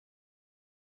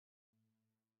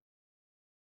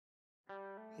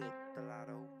the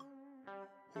lotto,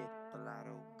 hit the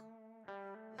lotto,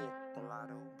 hit the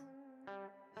lotto,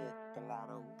 hit the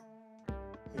lotto,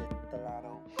 hit the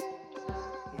lotto,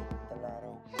 hit the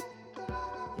lotto,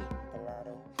 hit the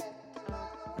lotto, hit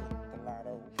the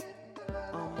lotto.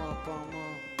 I'm up,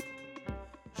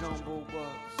 jumbo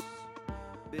bucks,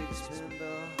 big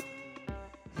spender,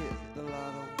 hit the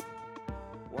lotto.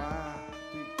 Why?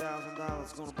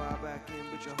 $3,000 gonna buy back in,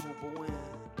 but you hope I win.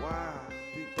 Why?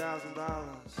 $3,000,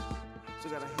 so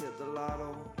gotta hit the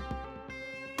lotto,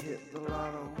 hit the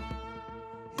lotto,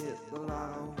 hit the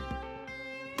lotto,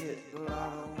 hit the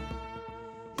lotto,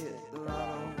 hit the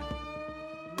lotto,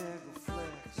 mega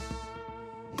flex,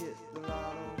 hit the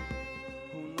lotto,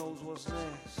 who knows what's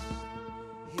next,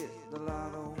 hit the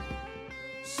lotto,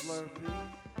 Slurpee,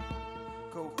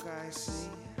 Coke Icy,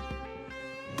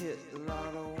 hit the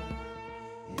lotto,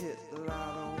 hit the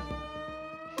lotto.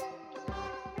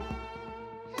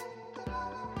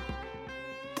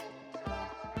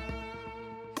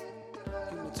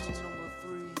 Give me two number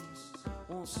threes,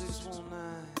 1619,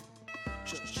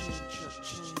 cha-ching,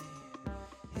 cha-ching,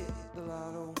 hit the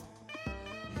lotto,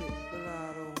 hit the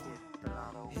lotto, hit the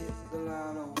lotto, hit the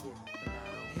lotto,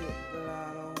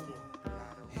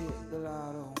 hit the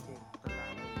lotto.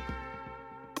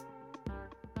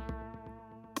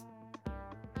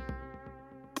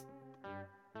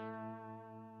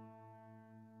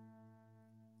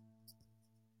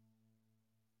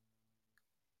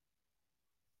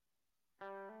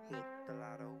 Hit the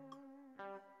lotto,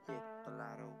 hit the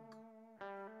lotto,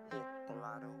 hit the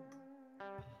lotto,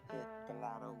 hit the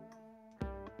lotto,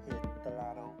 hit the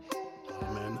lotto. Oh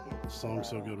man, the song's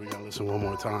so good we gotta listen one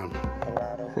more time. The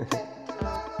lotto, hit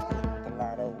the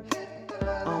lotto.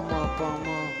 I'm up,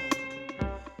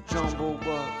 jumbo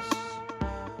bucks,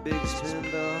 big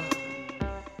spender,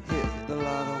 hit the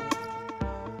lotto.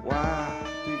 Why?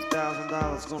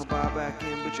 $3,000 gonna buy back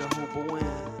in, but you hope I win.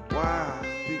 Why?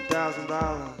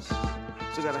 $3,000,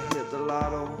 so gotta hit the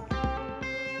lotto,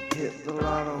 hit the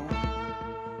lotto,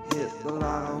 hit the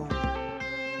lotto,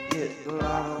 hit the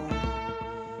lotto,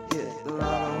 hit the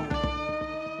lotto,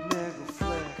 mega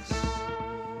flex,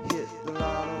 hit the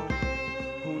lotto,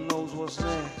 who knows what's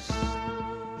next,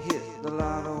 hit the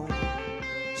lotto,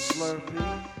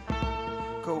 Slurpee,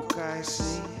 Coke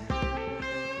Icy,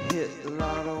 hit the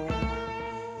lotto,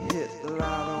 hit the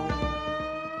lotto.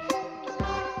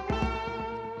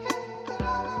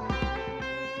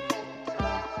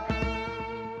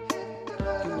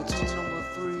 Give me two number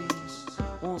threes,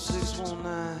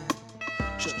 1619,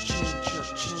 cha-ching,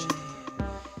 cha-ching,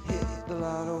 hit the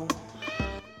lotto,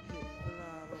 hit the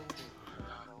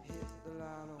lotto, hit the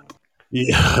lotto.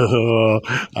 Yeah,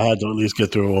 I had to at least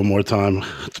get through it one more time.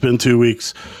 It's been 2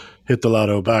 weeks. Hit the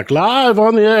lotto back live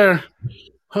on the air.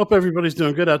 Hope everybody's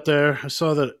doing good out there. I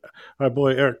saw that our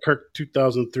boy Eric Kirk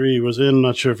 2003 was in.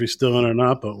 Not sure if he's still in or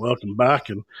not, but welcome back.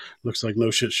 And looks like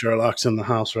no shit Sherlock's in the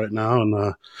house right now.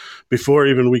 And before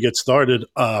even we get started,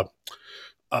 I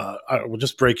will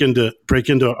just break into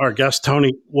our guest,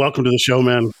 Tony. Welcome to the show,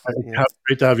 man. Yeah.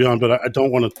 Great to have you on, but I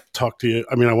don't want to talk to you.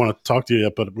 I mean, I want to talk to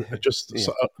you, but just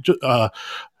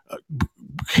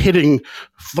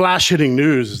flash hitting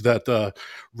news is that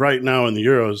right now in the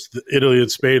Euros, Italy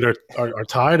and Spain are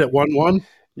tied at 1-1.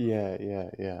 Yeah.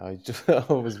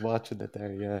 I was watching it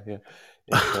there. Yeah.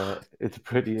 It's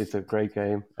a great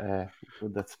game.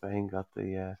 Good that Spain got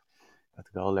the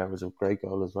goal there. It was a great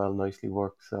goal as well. Nicely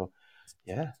worked. So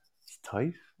yeah, it's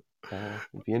tight.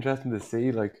 It'd be interesting to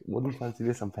see. Like, wouldn't fancy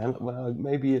this on penalty. Well,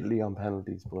 maybe Italy on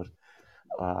penalties, but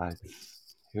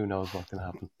who knows what can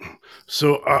happen.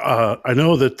 So I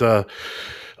know that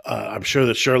I'm sure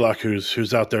that Sherlock,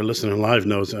 who's out there listening live,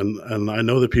 knows, and I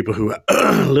know that people who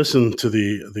listen to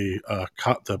the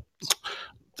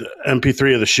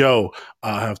MP3 of the show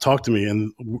have talked to me,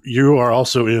 and you are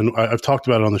also in. I've talked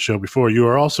about it on the show before. You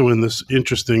are also in this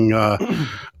interesting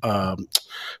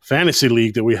fantasy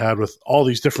league that we had with all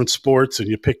these different sports, and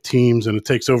you pick teams, and it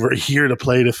takes over a year to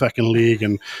play the fucking league.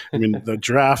 And I mean, the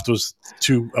draft was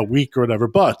a week or whatever,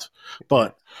 but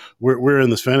we're in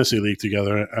this fantasy league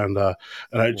together, and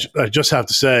I just have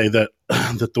to say that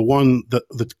the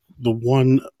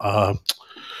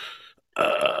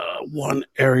one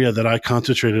area that I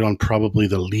concentrated on probably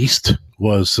the least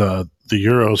was the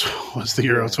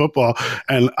Euros football,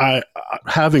 and I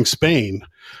having Spain.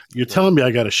 You're telling me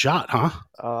I got a shot, huh?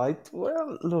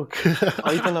 Well, look,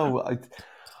 I don't know.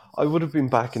 I would have been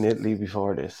back in Italy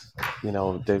before this. You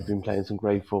know, they've been playing some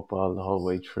great football the whole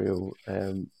way through.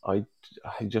 I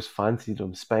just fancied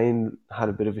them. Spain had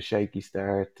a bit of a shaky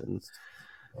start, and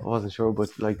I wasn't sure, but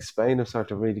like Spain have started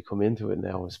to really come into it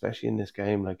now, especially in this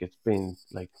game. Like, it's been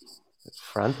like it's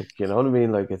frantic. You know what I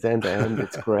mean? Like it's end to end.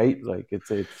 It's great. Like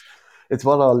it's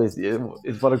what all this.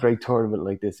 It's what a great tournament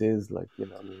like this is. Like you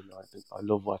know what I mean? I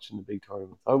love watching the big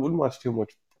tournaments. I wouldn't watch too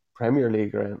much Premier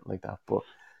League or anything like that, but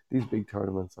these big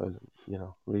tournaments, I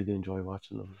really enjoy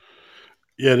watching them.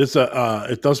 Yeah,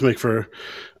 it does make for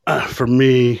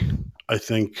me, I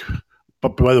think.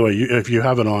 But by the way, if you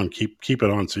have it on, keep it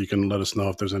on so you can let us know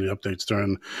if there's any updates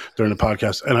during the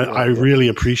podcast. And I Yeah, yeah. really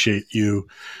appreciate you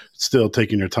still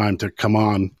taking your time to come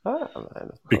on Ah, man,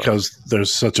 of because course.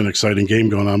 there's such an exciting game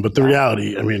going on. But the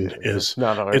reality, I mean, It's is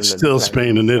not it's Ireland still playing,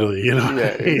 Spain and so Italy. You know yeah,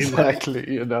 what I mean? Like,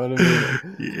 exactly. You know what I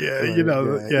mean? yeah,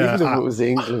 Even if it was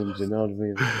England, you know what I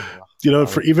mean? It's like,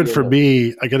 for oh, even you for know,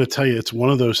 me, I got to tell you, it's one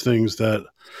of those things that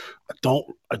I don't.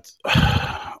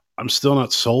 I'm still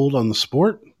not sold on the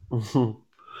sport. As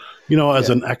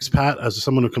yeah, an expat, as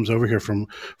someone who comes over here from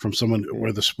someone yeah,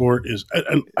 where the sport is,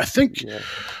 and I think yeah,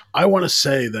 I want to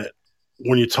say that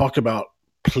when you talk about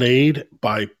played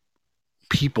by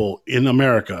people in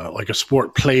America, like a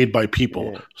sport played by people,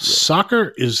 yeah, yeah.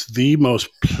 soccer is the most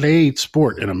played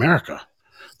sport in America.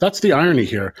 That's the irony Really?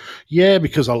 here. Yeah,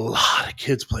 because a lot of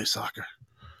kids play soccer.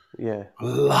 Yeah, A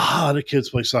lot of kids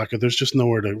play soccer. There's just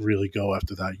nowhere to really go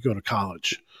after that. You go to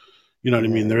college. You know what I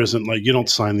mean? yeah, There isn't like you don't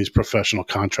sign these professional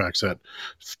contracts at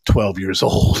 12 years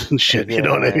old and shit. You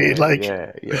know what I mean? yeah,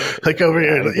 yeah, yeah, Like yeah, over yeah.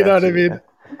 here, I you know get what I you. mean?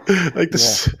 Yeah, Like yeah,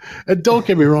 this, and don't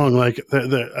get me wrong. Like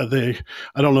they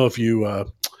I don't know if you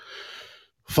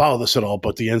follow this at all,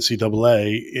 but the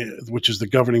NCAA, which is the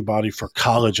governing body for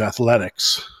college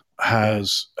athletics, yeah.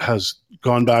 has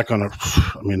gone back on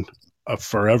I mean, a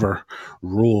forever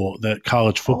rule that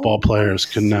college football Oh, I've players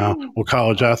can now, seen. well,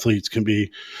 college athletes can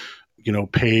be,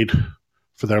 paid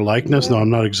for their likeness. Now, Yeah.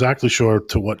 I'm not exactly sure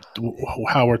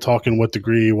how we're talking, what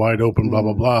degree, wide open, blah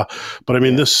blah Mm, blah. But I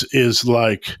mean, yeah. this is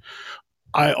like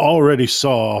I already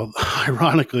saw.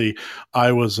 Ironically,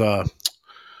 I was uh,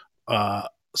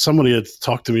 somebody had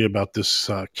talked to me about this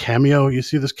cameo. You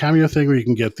see this cameo thing where you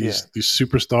can get Yeah. these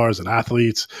superstars and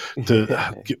athletes to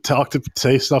Yeah.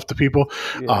 say stuff to people.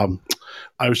 Yeah. Um,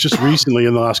 I was just recently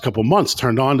in the last couple of months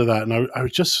turned on to that, and I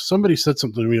was just somebody said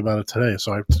something to me about it today,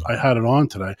 so I had it on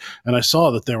today, and I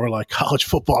saw that there were like college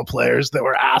football players that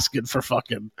were asking for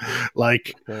fucking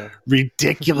like Yeah.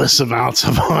 ridiculous amounts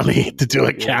of money to do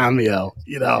a Yeah. cameo,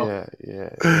 Yeah. Yeah. Yeah.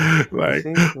 I've like.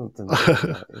 seen something like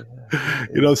that.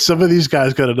 Yeah. It's Some of these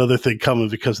guys got another thing coming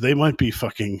because they might be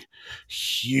fucking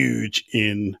huge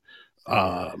in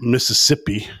yeah.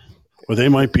 Mississippi, or they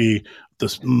might be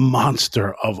this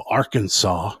monster of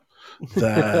Arkansas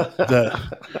that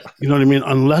you know what I mean.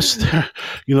 Unless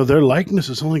their likeness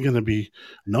is only going to be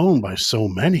known by so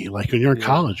many. Like when you're in Yeah.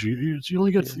 college, you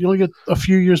only Yeah. get a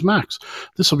few years max.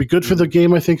 This will be good for the Mm.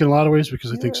 game, I think, in a lot of ways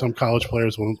because I think Yeah. some college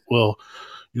players will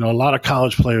a lot of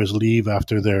college players leave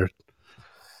after their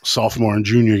sophomore and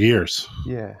junior years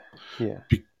Yeah. Yeah.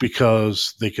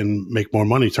 because they can make more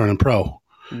money turning pro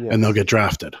and they'll Yes. get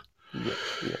drafted. Yeah.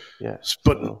 Yeah. Yeah.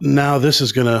 But So now this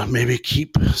is going to maybe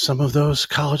keep some of those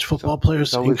college football players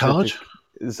so in is it college.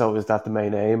 so is that the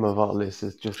main aim of all this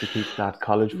is just to keep that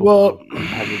college Well, football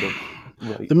competitive,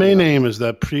 right? the You main know. aim is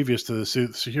that previous to this,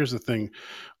 so here's the thing.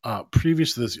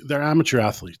 Previous to this, they're amateur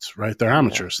athletes, right? They're Yeah.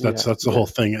 amateurs. That's Yeah. the Yeah. whole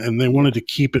thing, and they Yeah. wanted to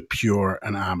keep it pure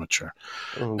and amateur.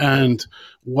 Okay. And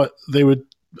what they would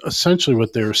essentially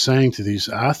what they were saying to these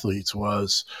athletes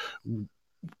was,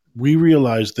 we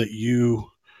realized that you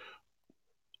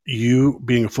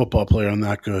being a football player and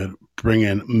that good bring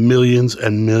in millions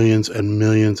and millions and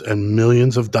millions and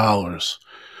millions of dollars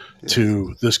Yes.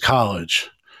 to this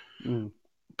college. Mm.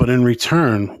 But in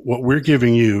return, what we're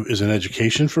giving you is an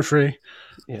education for free,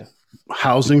 Yeah.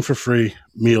 housing for free,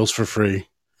 meals for free.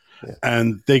 Yeah.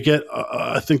 And they get,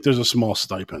 I think there's a small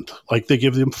stipend. Like they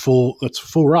give them full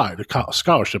ride, a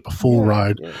scholarship, a full Yeah.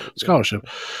 ride Yeah. Yeah. scholarship.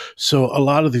 So a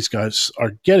lot of these guys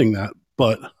are getting that,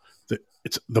 but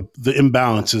the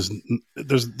imbalance is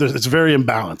it's very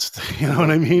imbalanced. You know what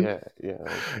I Yeah. mean? Yeah.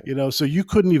 Yeah. Okay. So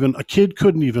a kid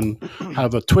couldn't even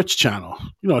have a Twitch channel.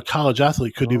 A college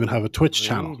athlete couldn't even have a Oh, Twitch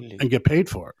channel and really? get paid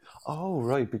for it. Oh,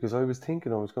 right. Because I was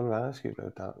thinking I was going to ask you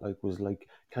about that. Like, was like,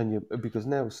 can you? Because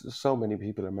now so many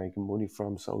people are making money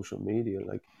from social media.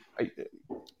 Like,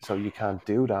 so you can't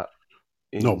do that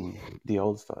No, in the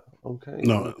old style. Okay,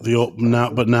 no. right. That's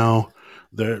But interesting. now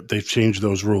they've changed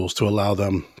those rules to allow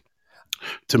them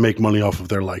to make money off of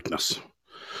their likeness.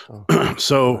 Okay,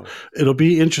 So right. it'll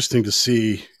be interesting to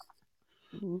see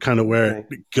kind of where Okay.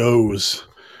 it goes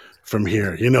from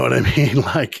here. You know what I mean?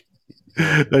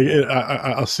 Yeah.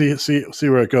 Yeah. I'll see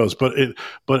where it goes.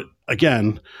 But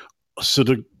again, so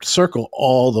to circle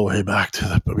all the way back to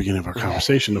the beginning of our Yeah.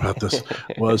 conversation about this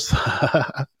was,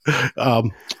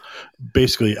 um,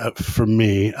 basically for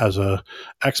me as a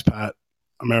expat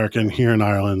American here in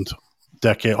Ireland,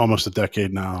 almost a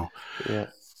decade now. Yeah.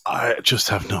 I just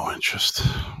have no interest.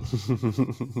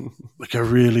 Like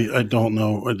I don't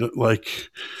know.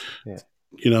 Yeah.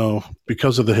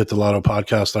 Because of the Hit the Lotto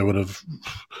podcast,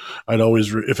 I'd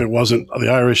always, if it wasn't the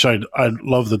Irish, I'd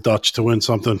love the Dutch to win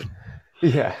something.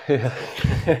 Yeah,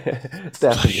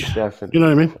 definitely. You know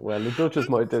what I mean? Well, the Dutch is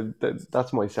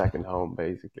that's my second home,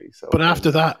 basically. So, but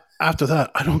after that, I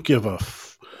don't give a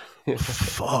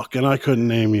fuck, and I couldn't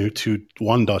name you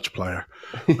one Dutch player.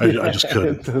 I just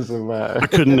couldn't. It doesn't matter. I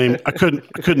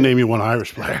couldn't name you one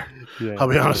Irish player. Yeah, I'll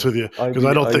be honest with you, because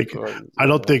I don't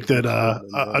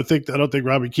think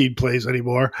Robbie Keane plays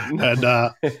anymore, and and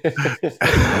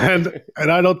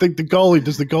I don't think the goalie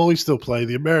does. The goalie still play?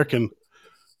 The American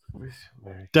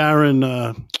Darren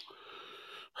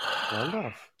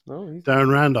Randolph. No,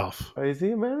 Darren Randolph. Is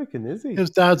he American? Is he?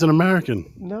 His dad's an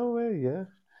American. No way. Yeah.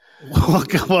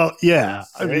 Well, yeah.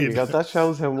 I mean, that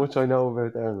shows how much I know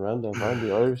about Darren Randolph and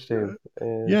the Irish team.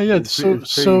 Yeah. It's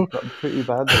pretty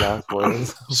bad the last while.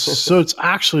 So it's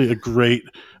actually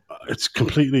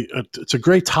it's a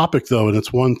great topic though, and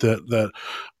it's one that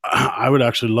I would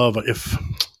actually love if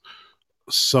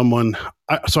someone.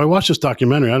 So I watched this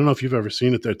documentary. I don't know if you've ever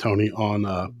seen it there, Tony,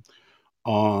 on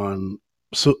the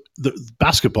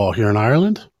basketball here in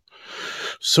Ireland.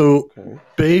 So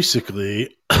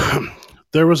basically,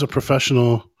 there was a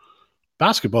professional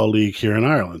basketball league here in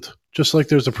Ireland, just like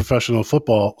there's a professional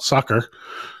soccer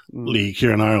league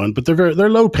here in Ireland. But they're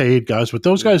low paid guys. But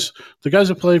those guys, the guys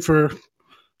that play for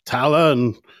Tala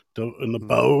and the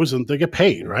Bows, and they get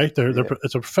paid, right?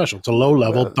 It's a professional. It's a low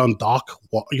level Dundalk.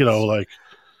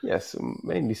 Yes,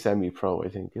 mainly semi-pro, I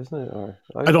think, isn't it? Or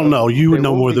I don't know. You would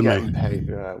know more than me. Paid.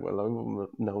 Well, I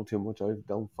wouldn't know too much. I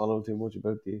don't follow too much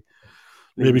about the.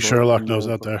 Maybe Sherlock knows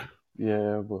out there.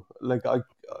 Yeah, but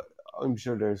I'm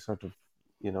sure there's sort of,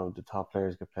 the top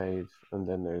players get paid, and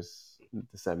then there's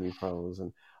the semi-pros,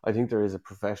 and I think there is a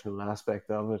professional aspect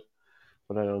of it,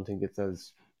 but I don't think it's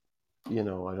as, I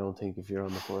don't think if you're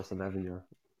on the first 11, you're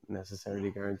necessarily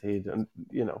guaranteed. And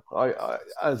I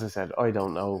as I said, I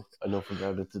don't know enough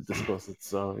about it to discuss it.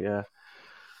 So yeah.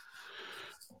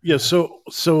 So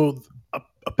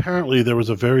apparently there was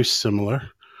a very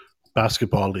similar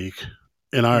basketball league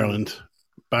in Ireland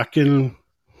back in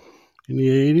the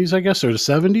 80s, I guess, or the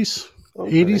 70s,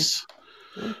 80s.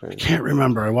 Okay. I can't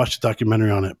remember. I watched a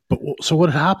documentary on it. But so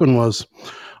what happened was,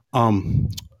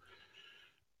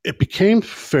 it became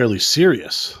fairly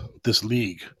serious, this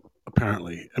league.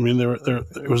 Apparently, I mean,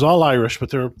 it was all Irish, but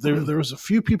there was a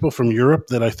few people from Europe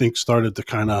that I think started to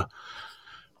kind of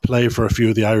play for a few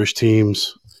of the Irish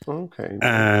teams. Okay.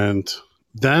 And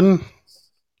then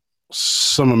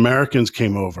some Americans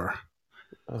came over,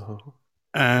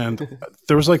 and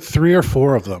there was like 3 or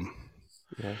 4 of them.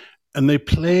 Yeah. And they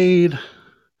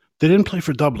didn't play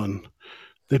for Dublin.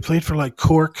 They played for like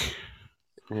Cork.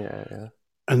 Yeah.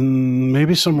 And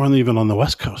maybe somewhere even on the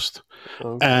West Coast.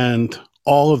 Okay. And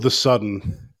all of a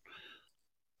sudden,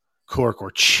 Cork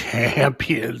were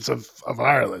champions of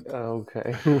Ireland.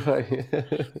 Okay.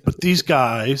 But these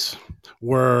guys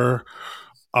were,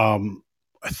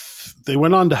 they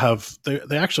went on to have,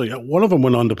 they actually, one of them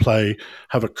went on to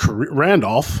have a career.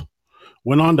 Randolph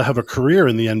went on to have a career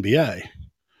in the NBA.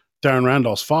 Darren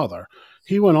Randolph's father.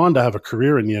 He went on to have a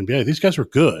career in the NBA. These guys were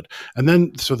good. And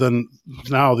then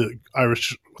now the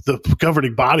Irish, the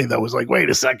governing body that was like, wait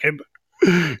a second,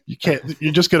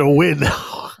 you're just going to win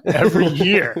every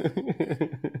year.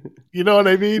 You know what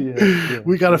I mean? Yeah,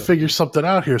 we got to figure something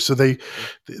out here. So they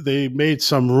made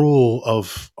some rule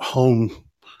of home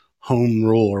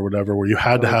rule or whatever, where you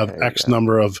had to have X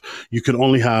number of, you could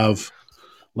only have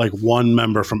like one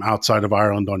member from outside of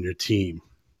Ireland on your team.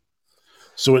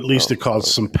 So at least it caused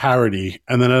some parity,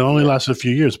 and then it only lasted a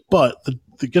few years. But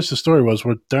I guess the story was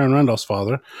with Darren Randolph's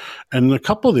father and a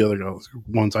couple of the other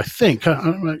ones, I think.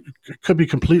 I could be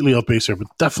completely off base here, but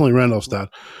definitely Randolph's dad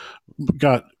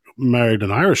got married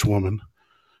an Irish woman.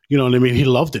 You know what I mean? He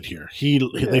loved it here.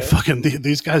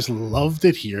 These guys loved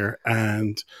it here,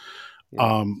 and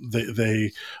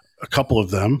they a couple of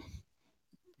them,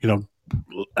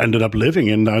 ended up living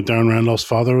in Darren Randolph's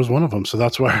father was one of them. So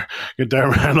that's where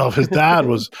Darren Randolph, his dad,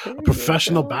 was a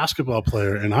professional basketball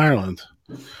player in Ireland.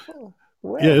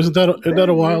 Well, yeah, isn't that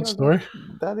a wild story?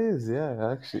 That is,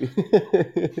 yeah, actually.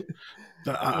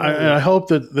 I hope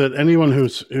that anyone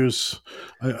who's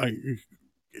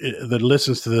that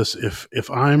listens to this, if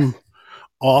I'm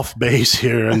off base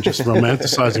here and just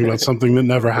romanticizing about something that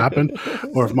never happened,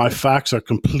 or if my facts are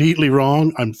completely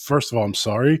wrong, first of all, I'm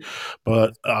sorry,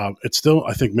 but it still,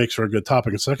 I think, makes for a good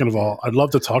topic. And second of all, I'd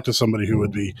love to talk to somebody who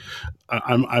would be.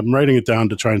 I'm writing it down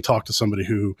to try and talk to somebody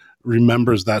who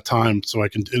remembers that time, so I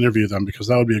can interview them, because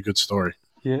that would be a good story.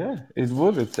 Yeah, it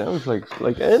would. It sounds like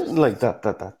anything like that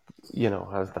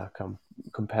has that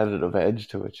competitive edge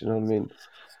to it. You know what I mean?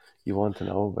 You want to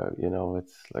know about.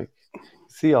 It's like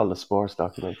see all the sports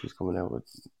documentaries coming out with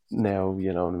now.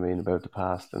 You know what I mean, about the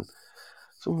past, and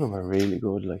some of them are really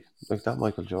good. Like that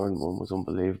Michael Jordan one was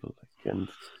unbelievable. And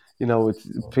it's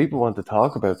people want to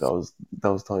talk about those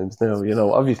times now.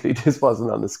 Obviously this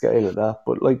wasn't on the scale of that,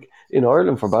 but like in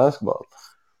Ireland for basketball,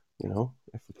 if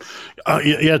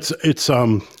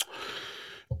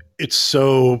it's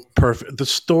so perfect. The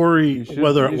story,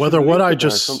 whether what I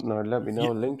just something, or let me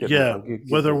know, link it. Yeah, I'll give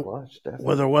whether it a watch,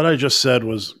 whether what I just said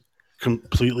was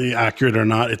completely accurate or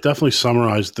not, it definitely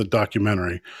summarized the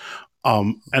documentary.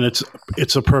 And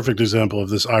it's a perfect example of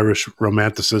this Irish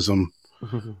romanticism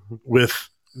with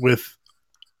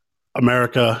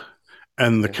America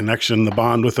and the connection, the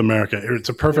bond with America. It's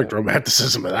a perfect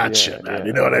romanticism of that shit, man.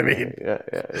 You know what I mean? Yeah.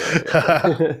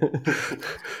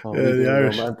 Oh, Yeah, the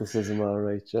Irish romanticism, all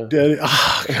right, yeah.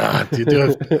 Oh God, you do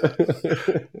have.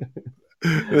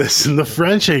 Listen, the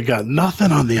French ain't got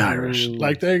nothing on the Irish.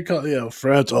 Like they call,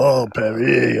 French. Oh,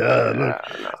 Paris, look,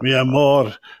 mi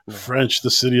amor, French, the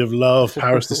city of love.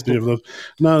 Paris, the city of love.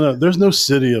 No, there's no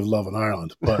city of love in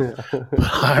Ireland. But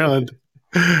Ireland,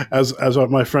 as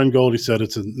what my friend Goldie said,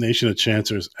 it's a nation of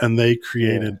chancers, and they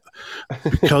created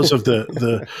because of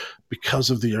their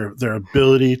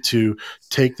ability to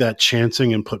take that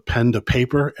chancing and put pen to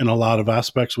paper in a lot of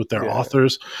aspects with their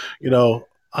authors.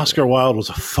 Oscar Wilde was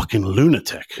a fucking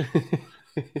lunatic.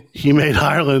 He made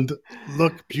Ireland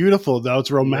look beautiful. Now it's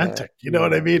romantic. You know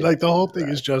what I mean? Like the whole thing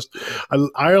is just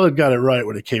Ireland got it right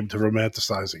when it came to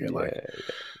romanticizing it.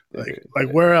 There's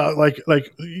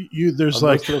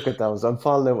I must look at those. I'm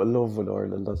falling out with love with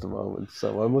Ireland at the moment,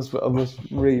 so I must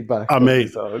read back.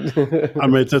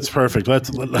 That's perfect. Let's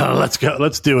go.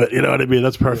 Let's do it. You know what I mean?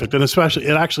 That's perfect. And especially,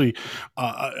 it actually,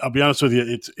 I'll be honest with you,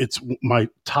 it's my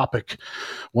topic.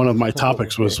 One of my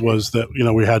topics was that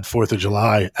we had 4th of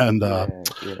July, and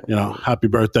happy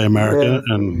birthday, America,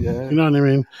 and you know what I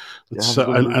mean.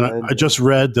 I just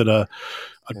read that a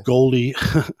goalie.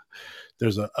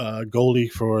 There's a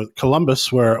goalie for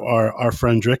Columbus, where our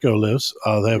friend Drico lives.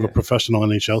 They have a professional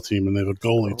NHL team, and they have a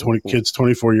goalie,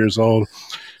 24 years old.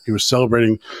 He was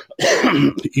celebrating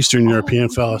Eastern European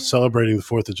fella, celebrating the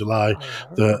 4th of July.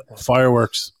 The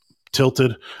fireworks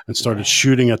tilted and started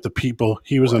shooting at the people.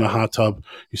 He was in a hot tub.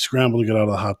 He scrambled to get out of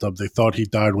the hot tub. They thought he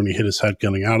died when he hit his head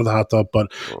getting out of the hot tub, but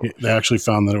they actually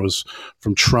found that it was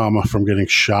from trauma from getting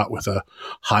shot with a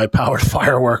high-powered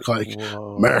firework.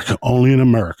 America, only in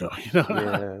America.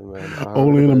 Man.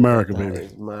 Only in America, baby.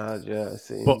 It's mad. Yeah, I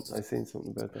seen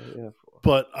something about that. Yeah.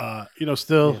 But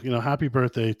still, happy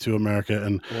birthday to America.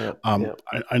 And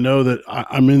I know that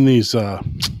I'm in these.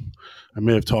 I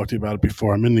may have talked to you about it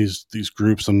before. I'm in these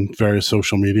groups on various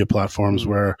social media platforms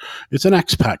where it's an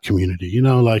expat community.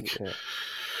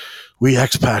 We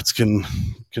expats can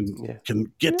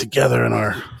get together in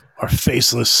our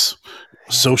faceless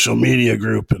social media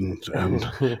group and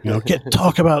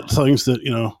talk about things that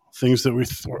we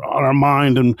on our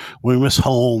mind, and we miss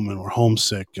home and we're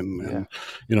homesick and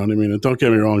you know what I mean. And don't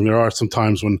get me wrong, there are some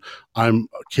times when I'm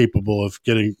capable of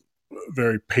getting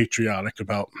very patriotic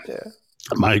about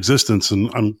my existence,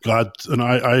 and I'm glad, and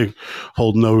I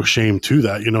hold no shame to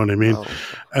that. You know what I mean?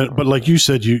 But like you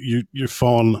said, you're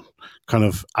fallen kind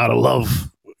of out of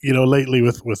love, lately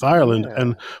with Ireland,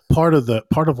 and part of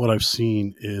what I've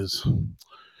seen is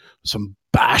some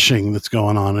bashing that's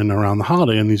going on in around the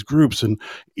holiday in these groups, and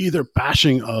either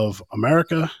bashing of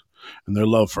America and their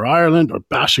love for Ireland, or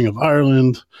bashing of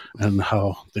Ireland and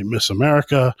how they miss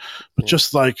America, but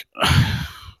just like.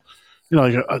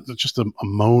 Just a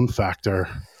moan factor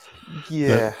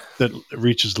that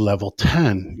reaches level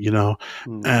 10,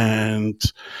 and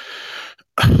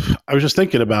I was just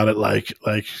thinking about it,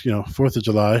 4th of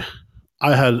July,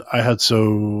 I had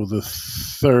so the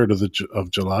 3rd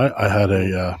of July, I had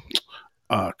a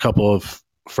couple of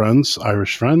friends,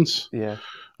 Irish friends,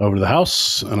 over to the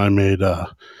house, and I made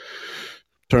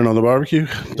turn on the barbecue,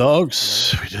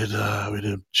 dogs. We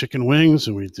did chicken wings,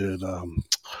 and we did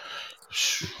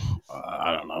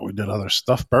I don't know. We did other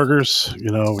stuff, burgers.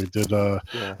 Yeah. We did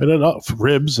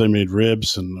ribs. I made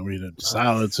ribs, and we did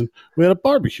salads, and we had a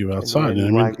barbecue outside. Any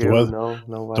And I mean, wagyu? No,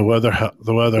 no the wagyu. weather,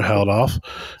 the weather held off.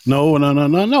 No, no, no,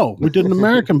 no, no. We did an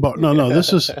American bar. No, no. Yeah.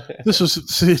 This This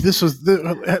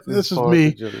is Fourth of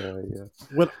me. July.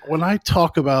 Yeah. When I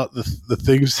talk about the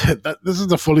things that this is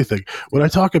the funny thing. When I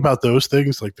talk about those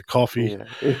things like the coffee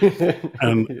Yeah.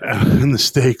 and Yeah. and the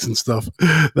steaks and stuff.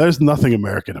 There's nothing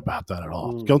American about that at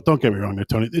all. Don't get me wrong, Mm. there,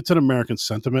 Tony. It's an American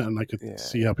sentiment, and I could Yeah.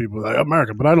 see how people are like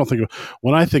American, but I don't think of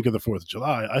when I think of the Fourth of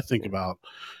July. I think Yeah. about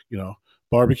you know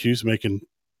barbecues, making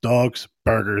dogs,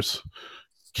 burgers,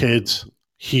 kids, Mm.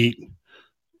 heat,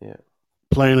 Yeah.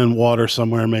 playing in water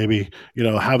somewhere, maybe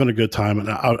having a good time and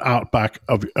out back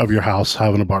of your house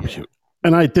having a Yeah. barbecue.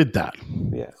 And I did that.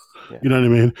 Yeah. Yeah. You know what I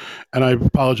mean? And I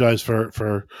apologize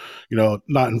for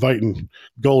not inviting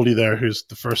Goldie there, who's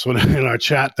the first one in our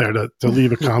chat there to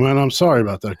leave a comment. I'm sorry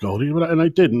about that, Goldie, and I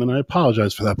didn't, and I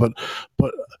apologize for that. But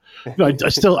I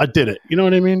did it. You know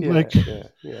what I mean? Yeah. Like Yeah.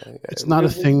 Yeah. it's Yeah. not a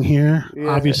thing here. Yeah.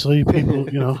 Obviously, people,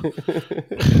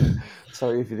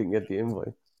 Sorry if you didn't get the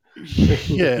invite.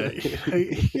 yeah,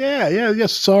 yeah.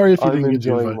 Sorry if you I'm didn't get the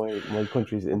enjoying invite. my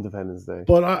country's Independence Day.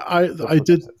 But I That's what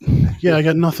did. that says. Yeah, I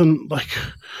got nothing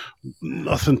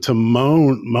to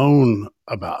moan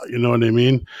about. You know what I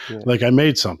mean? Yeah. Like I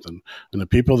made something, and the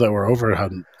people that were over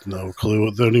had no clue.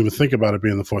 They didn't even think about it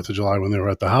being the Fourth of July when they were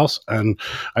at the house, and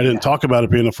I didn't Yeah. talk about it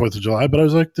being the Fourth of July. But I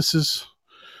was like, this is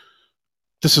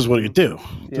what you do.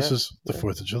 This Yeah. is the Yeah.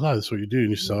 4th of July. This is what you do, and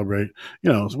you celebrate.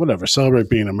 Whatever. Celebrate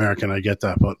being American. I get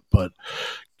that, but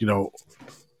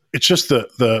it's just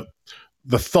the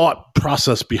thought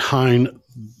process behind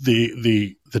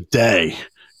the day.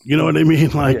 You know what I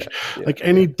mean? Like Yeah. like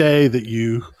any day that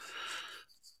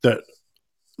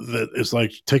that is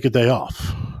like take a day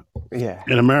off Yeah.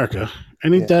 in America.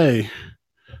 Any Yeah. day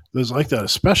there's like that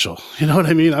is special. You know what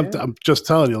I mean? Yeah. I'm just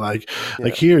telling you, like Yeah.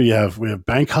 here we have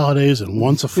bank holidays, and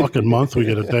once a fucking month we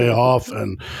get a day off,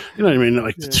 and you know what I mean?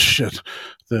 Like Yeah. shit,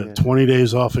 the Yeah. 20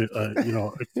 days off,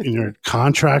 in your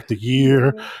contract a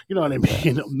year. Yeah. You know what I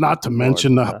Yeah. mean? Not to More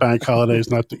mention than the that. bank holidays.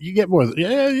 You get more.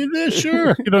 Yeah,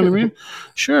 sure. You know what I mean?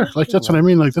 Sure. Like that's what I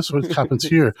mean. Like this is what happens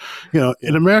here. In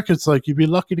Yeah. America, it's like you'd be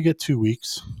lucky to get 2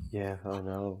 weeks. Yeah. I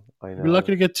know. I You'd be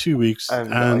lucky know. to get 2 weeks,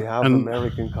 And I have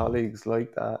American colleagues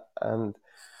like that, and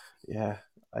yeah,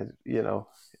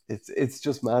 it's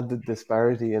just mad the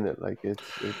disparity in it. Like it's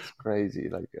crazy.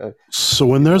 Like so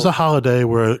when you there's a know, holiday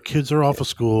where kids are off yeah, of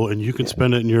school and you can yeah,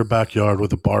 spend it in your backyard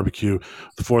with a barbecue,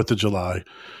 the 4th of July,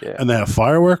 yeah, and they have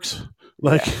fireworks,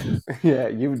 like yeah, yeah.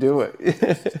 You do it.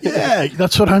 yeah,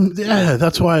 that's what I'm. Yeah,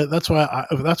 that's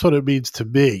what it means to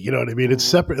me. You know what I mean? It's Mm,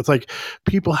 separate. It's like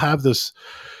people have this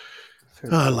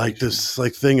like certification. this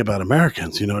like thing about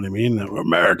Americans. You know what I mean? We're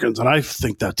Americans, and I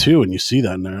think that too. And you see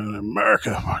that in there. In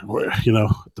America, we're the Yeah,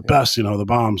 best. The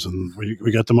bombs, and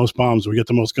we get the most bombs. We get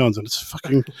the most guns, and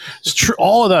it's true.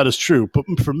 All of that is true. But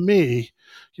for me,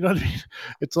 you know what I mean?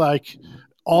 It's like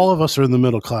all of us are in the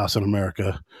middle class in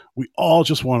America. We all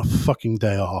just want a fucking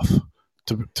day off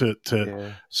to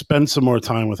yeah, spend some more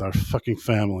time with our fucking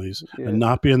families and yeah,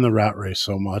 not be in the rat race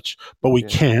so much. But we yeah,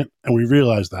 can't, and we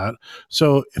realize that.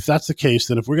 So if that's the case,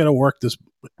 then if we're going to work this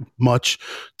much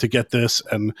to get this,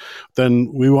 and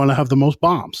then we want to have the most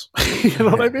bombs. You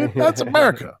know what I mean? That's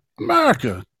America.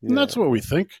 America. And yeah, that's what we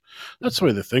think. That's the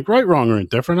way they think. Right, wrong, or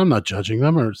indifferent. I'm not judging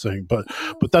them or saying, but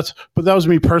that was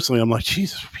me personally. I'm like,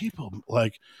 Jesus, people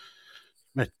like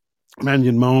man,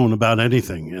 you moan about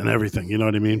anything and everything. You know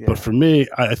what I mean? But yeah, for me,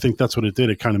 I think that's what it did.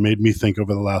 It kind of made me think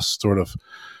over the last sort of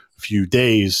few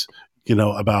days,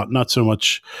 about not so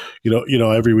much,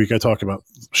 every week I talk about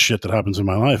shit that happens in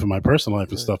my life and my personal life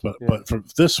and yeah, stuff. But yeah, but for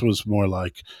this was more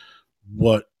like,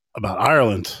 what about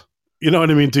Ireland? You know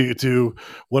what I mean? To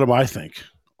what do I think?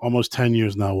 Almost 10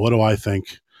 years now. What do I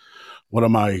think? What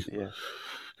am I?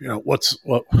 yeah, What's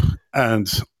what?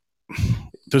 And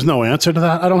there's no answer to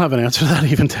that. I don't have an answer to that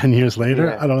even 10 years later.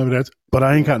 yeah, I don't have an answer, but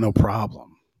I ain't yeah, got no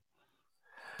problem.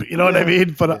 But you know what I yeah,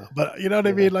 mean? yeah, But you know what I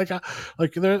yeah. mean?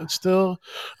 Like there, it's still,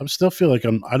 I'm still feel like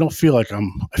I don't feel like I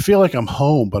feel like I'm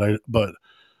home, but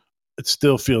it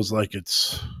still feels like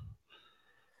it's,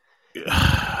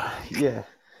 Yeah.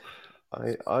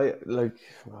 I like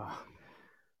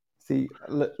see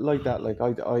like that. Like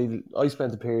I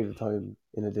spent a period of time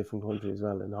in a different country as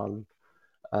well in Holland,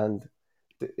 and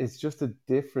it's just a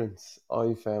difference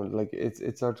I found. Like it's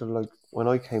sort of like when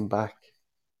I came back,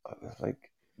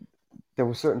 like there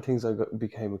were certain things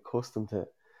became accustomed to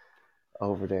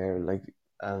over there. Like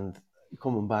and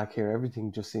coming back here,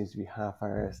 everything just seems to be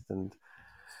half-arsed, and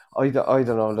I don't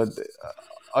know that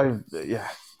I yeah.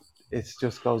 it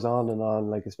just goes on and on.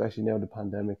 Like especially now, the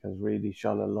pandemic has really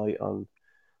shone a light on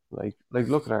like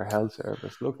look at our health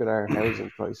service, look at our housing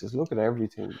prices, look at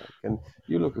everything. Like, and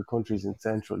you look at countries in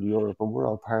Central Europe, and we're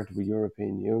all part of the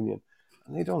European Union,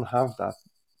 and they don't have that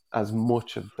as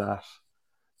much of that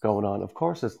going on. Of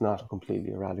course, it's not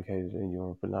completely eradicated in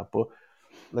Europe and that, but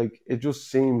like it just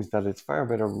seems that it's far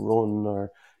better run,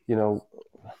 or you know,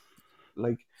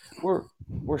 like we're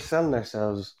we're selling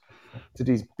ourselves to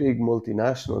these big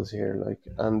multinationals here, like,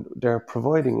 and they're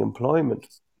providing employment,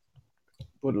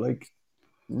 but like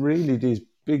really these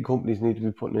big companies need to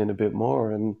be putting in a bit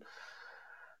more, and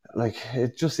like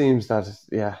it just seems that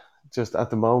yeah, just at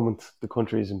the moment the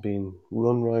country isn't being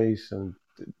run right, and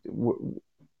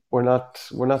we're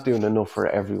not doing enough for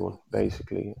everyone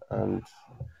basically. And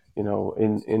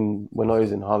in when I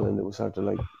was in Holland, it was sort of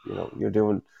like,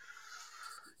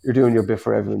 you're doing your bit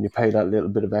for everyone. You pay that little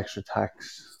bit of extra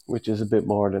tax, which is a bit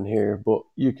more than here, but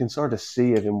you can sort of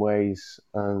see it in ways,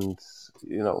 and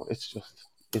it's just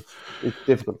it's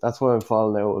difficult. That's why I'm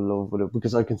falling out of love with it,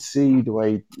 because I can see the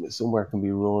way somewhere can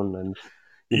be run, and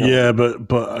Yeah,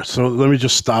 but so let me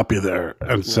just stop you there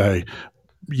and yeah, say,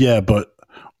 yeah, but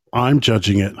I'm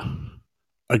judging it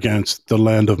against the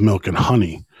land of milk and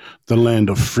honey, the land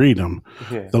of freedom,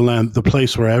 yeah, the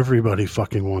place where everybody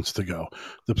fucking wants to go,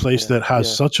 the place yeah, that has yeah,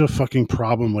 such a fucking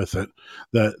problem with it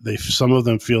that some of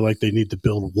them feel like they need to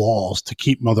build walls to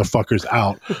keep motherfuckers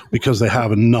out because they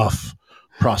have enough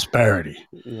prosperity.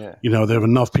 yeah, They have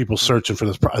enough people searching for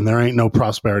this, and there ain't no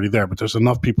prosperity there, but there's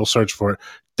enough people search for it.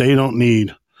 They don't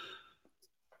need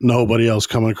nobody else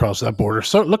coming across that border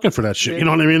start looking for that shit. yeah, You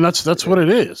know what I mean? That's yeah, what it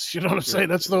is. You know what I'm yeah, saying?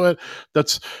 That's the way.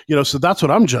 That's so that's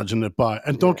what I'm judging it by.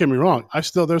 And don't yeah, get me wrong,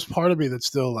 there's part of me that's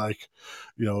still like,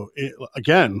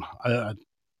 again, I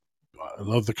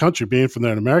love the country, being from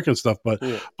there and American stuff, but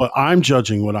yeah, I'm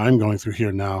judging what I'm going through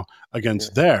here now yeah,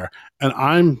 against there,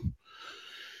 and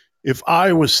if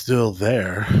I was still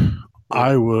there, yeah.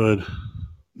 I would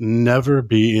never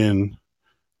be in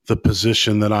the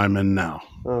position that I'm in now.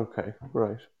 Okay,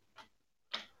 right.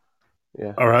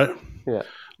 Yeah, All right. yeah,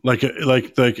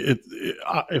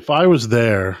 If I was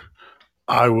there,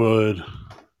 I would.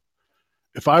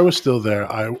 If I was still there,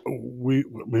 we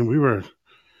were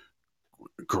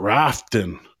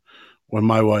grafting when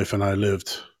my wife and I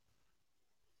lived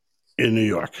in New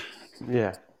York.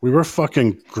 yeah, We were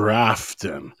fucking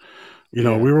grafting.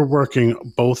 yeah, We were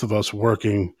working, both of us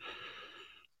working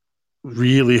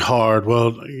really hard.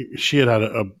 Well, she had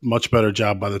a much better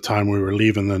job by the time we were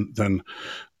leaving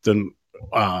than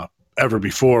uh, ever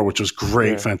before, which was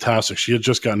great, yeah, fantastic. She had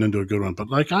just gotten into a good one, but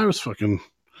like I was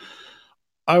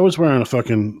wearing a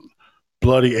fucking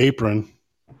bloody apron,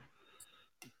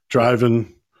 yeah,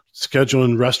 driving,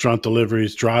 scheduling restaurant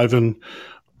deliveries, driving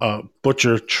a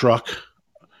butcher truck,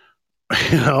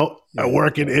 yeah,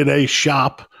 working yeah. in a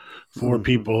shop for Mm-hmm.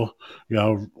 people,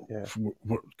 Yeah,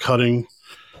 cutting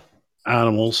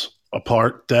animals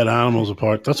apart, dead animals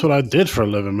apart. That's what I did for a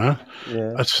living, man.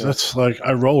 yeah, yeah, That's like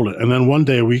I rolled it. And then one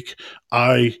day a week,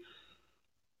 I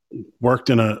worked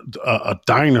in a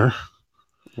diner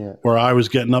yeah, where I was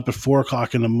getting up at 4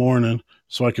 o'clock in the morning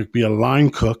so I could be a line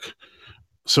cook.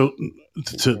 So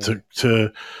yeah,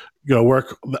 to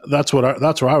work. That's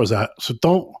that's where I was at. So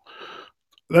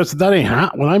that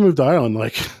ain't when I moved to Ireland.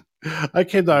 Like I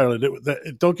came to Ireland.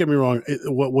 Don't get me wrong.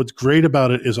 What's great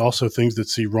about it is also things that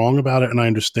see wrong about it, and I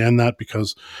understand that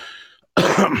because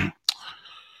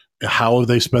how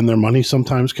they spend their money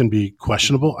sometimes can be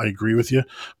questionable. I agree with you,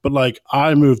 but like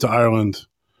I moved to Ireland,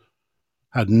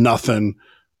 had nothing.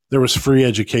 There was free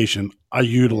education. I yeah,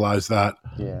 utilized that.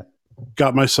 yeah.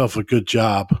 Got myself a good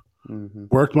job, Mm-hmm.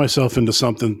 worked myself into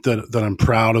something that I'm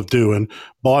proud of doing,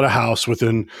 bought a house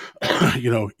within,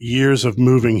 years of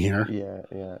moving here. Yeah,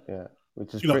 yeah, yeah.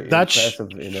 Which is pretty That's,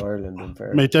 impressive in Ireland, in mate,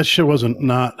 fairness. that shit wasn't Yeah,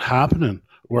 not happening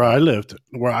yeah, where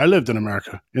I lived in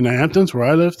America, in the Hamptons, where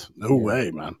I lived. No yeah.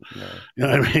 way, man. No. You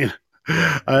know what I mean?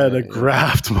 Yeah, I had yeah, to yeah,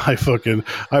 graft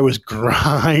I was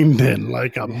grinding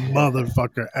like a yeah,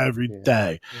 motherfucker every yeah,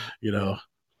 day, you yeah. know?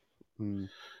 Mm.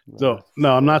 No, So that's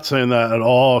no, I'm yeah, not saying that at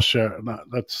all. Sure,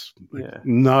 that's like yeah.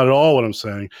 not at all what I'm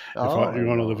saying. If Oh, you I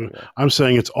want to know. live, Yeah, I'm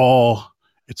saying it's all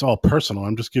personal.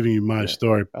 I'm just giving you my yeah.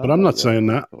 story, but I'm Oh, not yeah. saying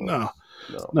Of that. course. No,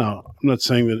 No. no, I'm not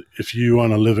saying that if you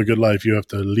want to live a good life, you have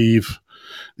to leave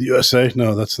the USA.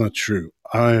 No, that's not true.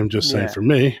 I am just saying Yeah, for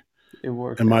me it and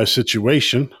worked my out.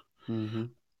 situation, Mm-hmm.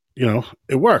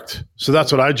 it worked. So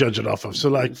that's what I judge it off of. So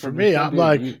like So for there's me, I'm plenty of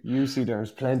like, you see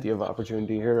there's plenty of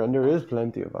opportunity here, and there is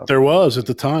plenty of there was opportunity. at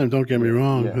the time. Don't get me Yeah,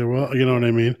 wrong. yeah, There was, yeah, you know yeah, what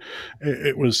I mean.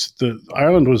 It was the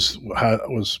Ireland was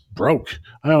broke.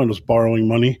 Ireland was borrowing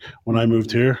money when I moved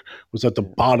hmm here. Was at the yeah,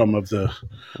 bottom of the.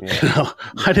 yeah, You know,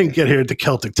 I yeah. didn't get here at the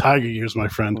Celtic Tiger years, my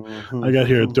friend. I got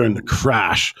here during the Mhm.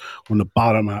 crash when the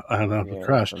bottom out of the Yeah,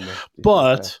 crash. from the But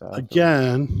distress afterwards.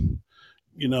 again,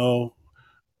 you know,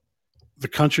 the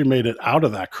country made it out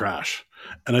of that crash,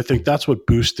 and I think that's what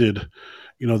boosted.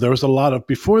 There was a lot of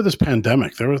before this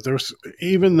pandemic. There was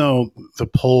even though the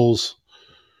polls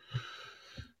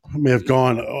may have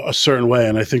gone a certain way,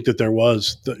 and I think that there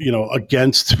was,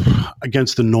 against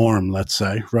the norm. Let's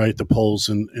say, right, the polls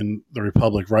in the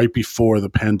Republic right before the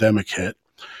pandemic hit.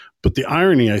 But the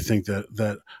irony, I think that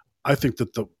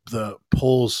the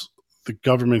polls, the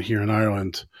government here in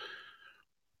Ireland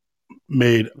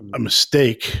made a Mm,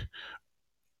 mistake,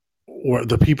 or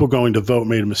the people going to vote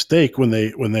made a mistake when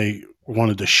they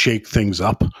wanted to shake things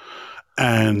up,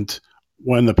 and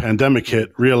when the pandemic mm,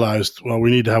 hit, realized, well, we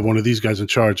need to have one of these guys in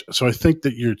charge. So I think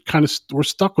that we're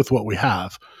stuck with what we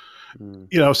have. mm.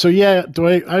 So yeah,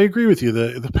 I agree with you.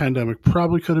 The pandemic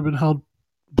probably could have been held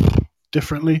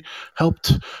differently,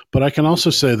 helped, but I can also Yeah,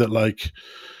 say that, like,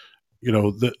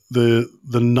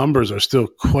 the numbers are still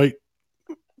quite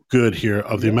good here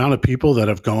of the yeah. amount of people that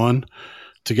have gone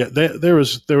to get there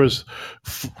was the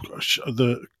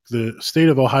state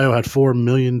of Ohio had $4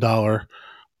 million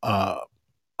uh,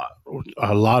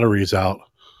 lotteries out.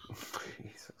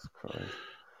 Jesus Christ.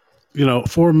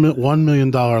 1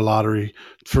 million dollar lottery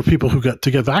for people who got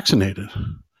to get vaccinated.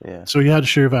 Yeah, So you had to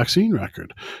show your vaccine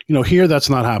record. Here that's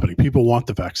not happening. People want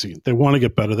the vaccine. They want to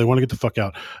get better. They want to get the fuck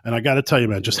out. And I got to tell you,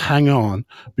 man, just yeah. hang on,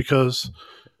 because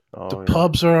the Oh yeah.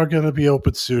 pubs are going to be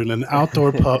open soon. An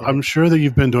outdoor pub. I'm sure that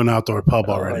you've been to an outdoor pub Oh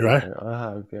already, right? yeah, I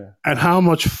have. Yeah, And how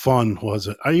much fun was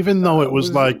it? Even though it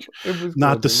was like it was not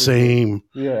good. the It was good. same,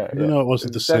 Yeah, even yeah. though it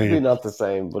wasn't the It's definitely same, not the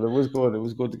same, but it was good. It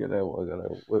was good to get out. I got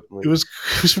out with it was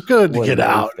it was good to my get wife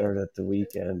out. there at the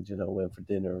weekend. Went for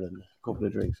dinner and a couple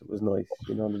of drinks. It was nice.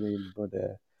 You know what I mean? But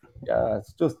yeah,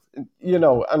 it's just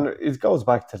and it goes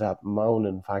back to that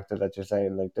moaning factor that you're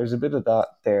saying. Like, there's a bit of that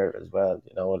there as well.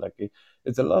 Like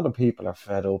it's a lot of people are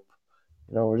fed up.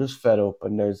 We're just fed up,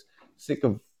 and there's sick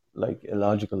of like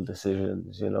illogical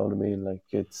decisions. You know what I mean? Like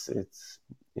it's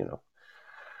you know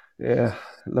yeah.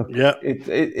 Look, Yeah,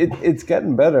 it's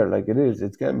getting better. Like it is,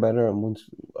 it's getting better. And once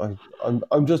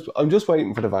I'm just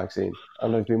waiting for the vaccine,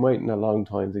 and I've been waiting a long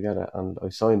time to get it, and I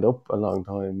signed up a long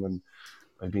time, and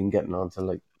I've been getting on to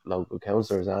like local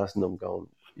councillors, asking them, going,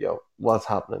 "Yo, what's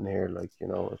happening here? Like,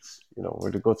 it's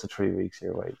we're the guts of 3 weeks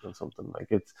here waiting on something. Like,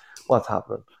 it's what's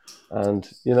happening." And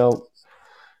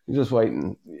just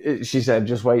waiting. She said,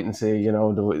 "Just wait and see.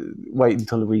 Wait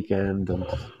until the weekend, and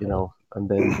and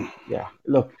then yeah.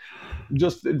 Look,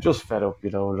 just fed up.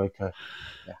 Like yeah."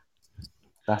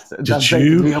 That's did basically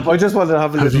you me up. I just want to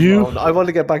have a have little you moan. I want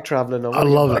to get back traveling. I I want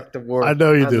to get love it. back to I work,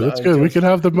 know you and do. That's good. We can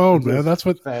have the I'm mode, man. just That's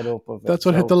what fed up of it. that's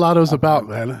what Hit the So Lotto's I've about, had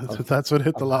man. I've That's what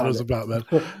Hit the I've had Lotto's it, about, man.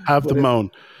 Have the but it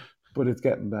moan. but it's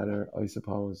getting better, I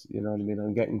suppose. You know what I mean?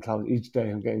 I'm getting close each day.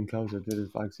 I'm getting closer to this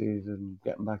vaccine and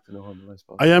getting back to normal, I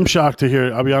I suppose. am shocked to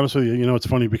hear. I'll be honest with you. It's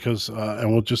funny because,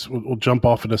 and we'll jump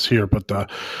off of this here, but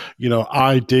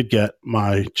I did get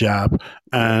my jab,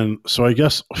 Yeah, and so I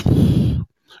guess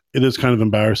it is kind of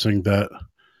embarrassing that,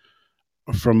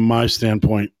 from my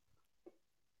standpoint,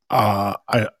 I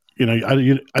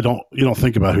don't you don't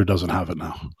think about who doesn't have it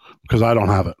now, because I don't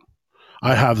have it.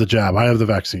 I have the jab. I have the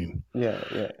vaccine yeah,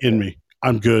 yeah, in me.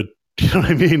 I'm good. You know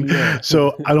what I mean? yeah.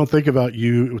 So I don't think about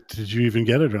you. Did you even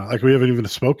get it or not? Like, we haven't even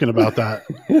spoken about that.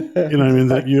 You know what I mean?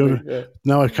 That you Exactly. Yeah.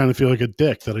 now I kind of feel like a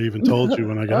dick that I even told you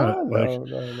when I got it. Like, No,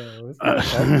 no, no. It's no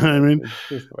problem. I Like, mean, it's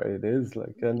just the way it is.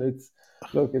 Like, and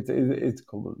look, it's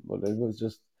coming, but it was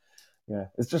just, yeah,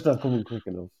 it's just not coming quick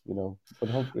enough. But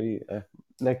hopefully,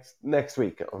 next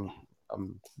week, I'm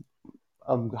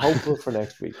I'm hopeful for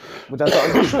next week. But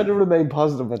I'm just trying to remain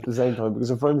positive at the same time,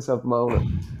 because I find myself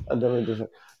moaning, and then I'm just like,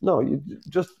 no, you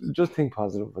just think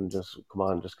positive and just come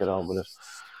on, just get on with it.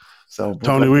 So, but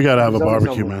Tony, like, we gotta have a there's only so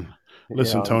barbecue, much. man. Yeah,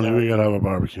 Listen, Tony, we gotta have a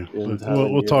barbecue. I'm We'll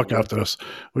telling you, talk look, after this.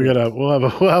 yeah,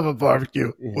 We'll have a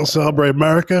barbecue. We'll yeah, yeah. celebrate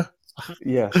America.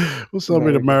 Yes, We'll celebrate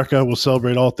America. America. We'll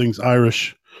celebrate all things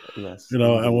Irish. Yes, And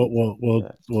indeed.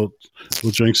 Yeah, we'll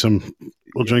drink some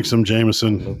yeah. I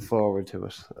Jameson. look forward to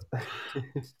it.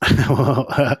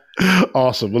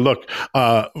 Awesome. Well, look,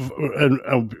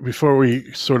 and before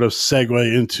we sort of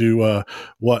segue into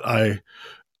what I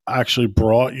actually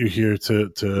brought you here to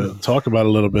talk about a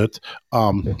little bit.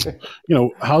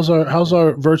 How's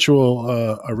our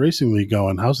virtual racing league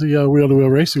going? How's the wheel to wheel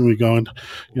racing league going?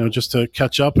 Just to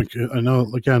catch up. And I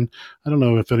know, again, I don't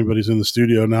know if anybody's in the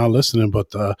studio now listening, but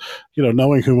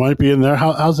knowing who might be in there,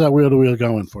 how's that wheel to wheel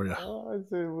going for you?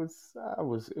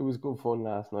 It was good fun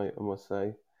last night, I must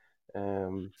say.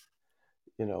 Um,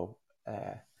 you know,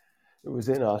 uh, it was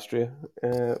in Austria.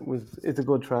 It's a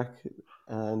good track,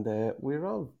 and we were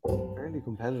all fairly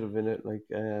competitive in it. Like,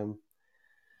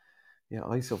 yeah,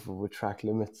 I suffer with track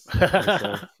limits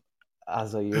myself,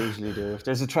 as I usually do. If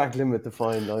there's a track limit to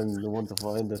find, I'm the one to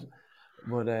find it.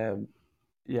 But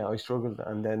yeah, I struggled,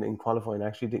 and then in qualifying, I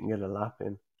actually didn't get a lap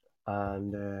in,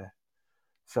 and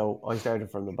so I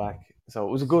started from the back. So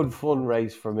it was a good, fun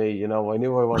race for me. I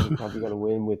knew I wasn't probably going to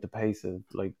win with the pace of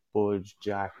like Budge,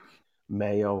 Jack,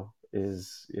 Mayo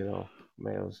is,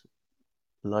 Mayo's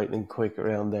lightning quick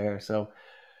around there. So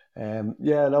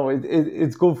yeah, no,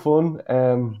 it's good fun.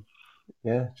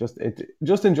 Yeah,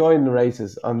 just enjoying the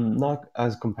races. I'm not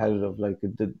as competitive. Like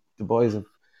the boys have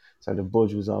sort of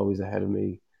Budge was always ahead of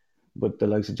me, but the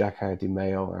likes of Jack Harty,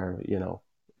 Mayo are,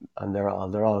 and they're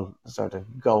all sort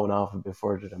of going off a bit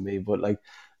further than me. But like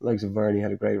likes of Vernie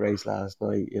had a great race last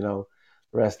night. The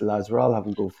rest of the lads we're all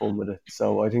having good fun with it.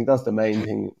 So I think that's the main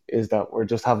thing is that we're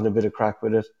just having a bit of crack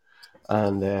with it.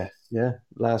 And yeah,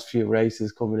 last few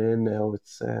races coming in now.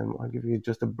 It's I'll give you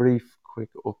just a brief, quick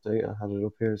update. I had it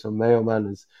up here. So Mayo Man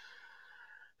is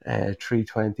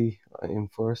 320 in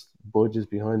first. Budge is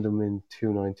behind him in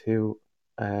 292.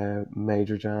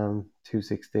 Major Jam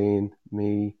 216.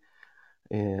 Me,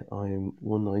 I'm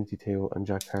 192, and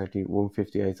Jack Carty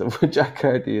 158. So Jack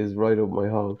Carty is right up my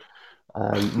hole.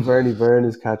 And Vernie Byrne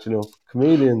is catching up.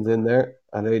 Chameleon's in there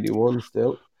at 81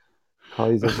 still.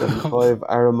 Kaiser 75,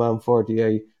 Araman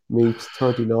 48, Meeps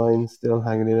 39, still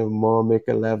hanging in, and Mormick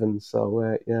 11.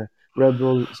 So yeah, Red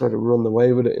Bull sort of run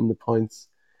away with it in the points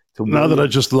to Now that win. I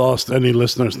just lost any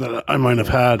listeners that I might have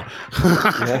Yeah,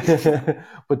 had. yeah.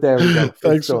 But there we go.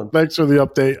 It's done. Thanks for the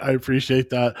update. I appreciate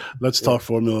that. Let's Yeah, talk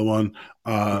Formula One. Uh,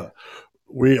 yeah.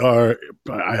 we are.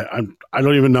 I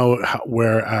don't even know how,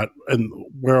 where at and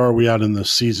where are we at in the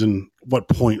season. What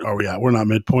point are we at? We're not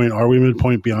midpoint. Are we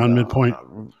midpoint? Beyond No, midpoint?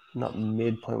 not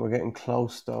midpoint. We're getting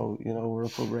close though. We're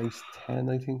up at race 10,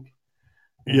 I think.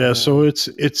 Yeah. So Um,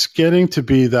 it's getting to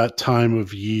be that time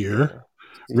of year, yeah,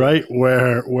 yeah, right?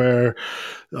 Where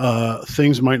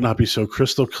things might not be so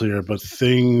crystal clear, but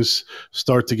things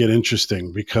start to get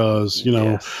interesting because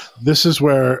yes. this is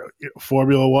where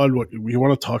Formula One. What we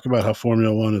want to talk about how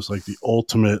Formula One is like the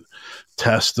ultimate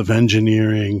test of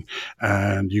engineering,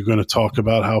 and you're going to talk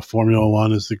about how Formula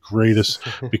One is the greatest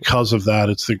because of that.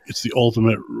 It's the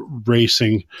ultimate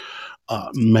racing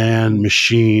man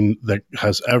machine that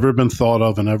has ever been thought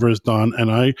of and ever is done.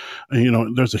 And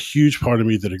there's a huge part of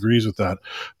me that agrees with that.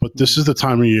 But this is the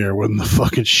time of year when the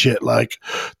fucking shit, like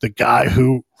the guy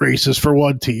who races for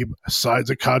one team signs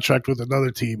a contract with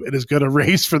another team and is going to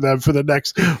race for them for the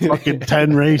next fucking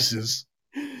 10 races.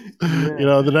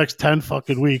 Yeah, The next 10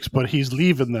 fucking weeks, but he's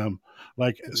leaving them.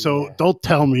 Like, so yeah, don't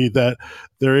tell me that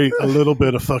there ain't a little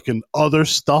bit of fucking other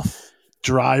stuff,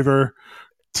 driver,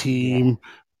 yeah, team,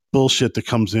 bullshit that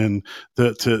comes in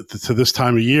to this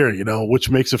time of year, which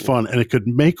makes it fun. And it could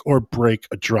make or break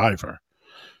a driver.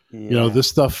 yeah, This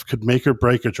stuff could make or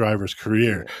break a driver's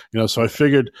career. yeah, So I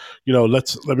figured, you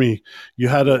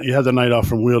had yeah, the night off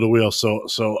from wheel to wheel. So,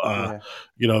 yeah.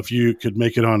 if you could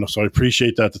make it on. So I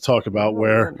appreciate that to talk about No, yeah,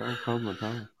 where no problem at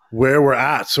all. we're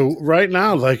at. So right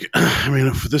now, like, I mean,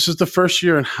 if this is the first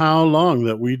year in how long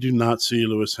that we do not see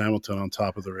Lewis Hamilton on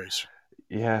top of the race.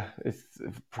 Yeah, it's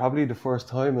probably the first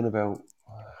time in about,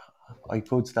 I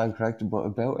could stand corrected, but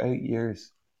about 8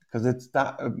 years. Because it's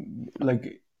that,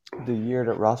 like, the year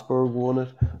that Rosberg won it,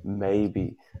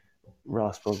 maybe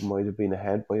Rosberg might have been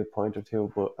ahead by a point or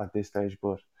two, but at this stage,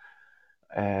 but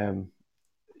um,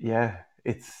 yeah,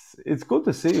 it's good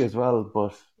to see as well,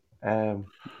 but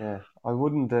yeah, I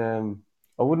wouldn't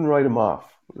write him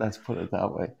off. Let's put it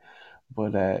that way.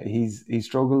 But he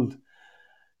struggled.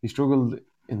 He struggled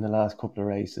in the last couple of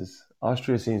races.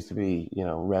 Austria seems to be,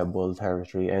 Red Bull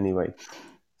territory anyway.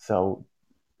 So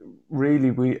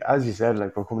really, as you said,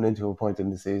 like we're coming into a point in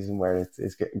the season where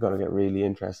it's going to get really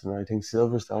interesting. I think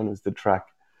Silverstone is the track.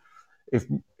 If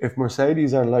if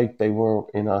Mercedes are like they were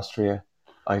in Austria,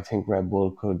 I think Red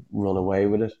Bull could run away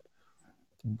with it.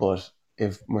 But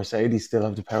if Mercedes still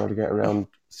have the power to get around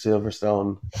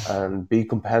Silverstone and be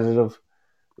competitive,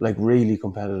 like really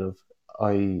competitive,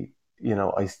 I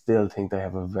still think they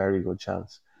have a very good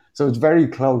chance. So it's very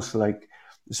close. Like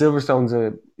Silverstone's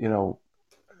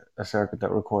a circuit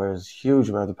that requires huge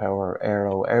amount of power,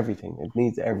 aero, everything. It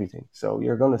needs everything. So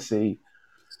you're going to see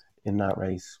in that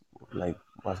race like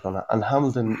what's going to. And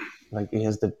Hamilton, like he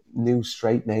has the new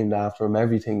straight named after him.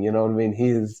 Everything, you know what I mean. He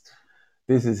is.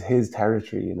 This is his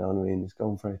territory. You know what I mean. He's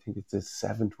going for. I think it's his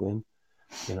 7th win.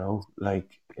 You know, like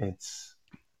it's.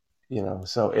 You know,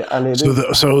 so and it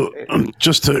So, is.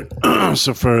 just to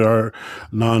so for our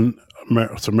non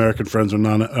American friends or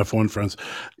non F1 friends,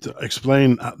 to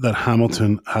explain that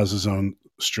Hamilton has his own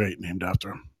straight named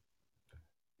after him.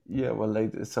 Yeah, well,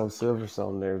 like so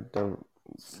Silverstone, they're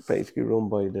basically run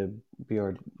by the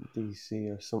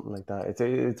BRDC or something like that.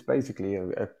 It's basically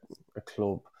a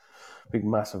club, big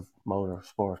massive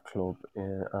motorsport club,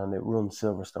 and it runs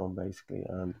Silverstone basically.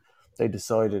 And they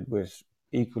decided with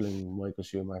equaling Michael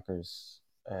Schumacher's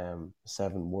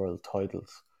 7 world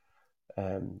titles,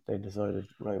 they decided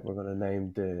right, we're going to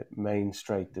name the main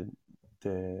straight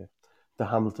the the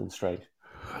Hamilton Straight.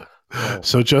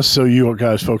 So just so you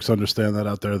guys folks understand that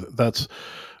out there,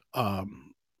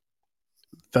 um,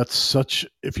 that's such,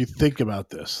 if you think about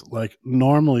this, like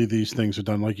normally these things are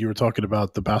done, like you were talking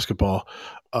about the basketball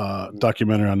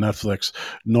documentary on Netflix.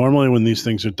 Normally when these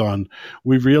things are done,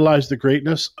 we realize the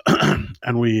greatness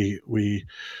and we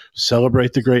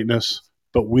celebrate the greatness,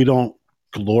 but we don't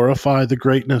glorify the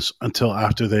greatness until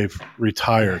after they've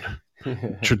retired.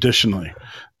 Traditionally,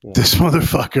 this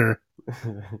motherfucker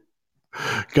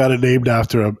got it named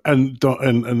after him, and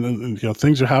you know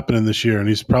things are happening this year, and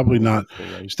he's probably not.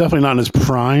 He's definitely not in his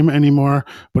prime anymore,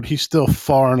 but he's still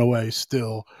far and away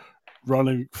still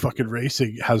running fucking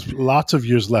racing. Has lots of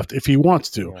years left if he wants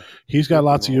to. Yeah. He's got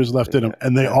lots of years left in him,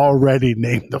 and they already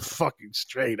named the fucking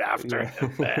straight after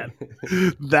him. Man,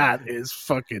 that is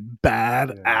fucking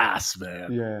badass,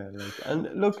 man. Yeah, like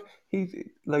and look, he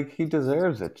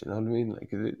deserves it. You know what I mean? Like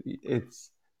it's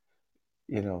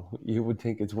you know, you would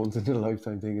think it's once in a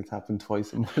lifetime thing. It's happened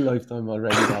twice in my lifetime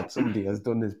already that somebody has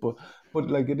done this, but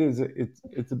like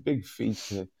it's a big feat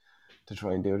to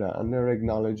try and do that, and they're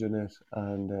acknowledging it,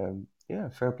 and yeah,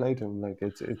 fair play to them. Like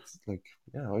it's like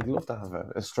yeah, I'd love to have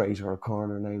a straight or a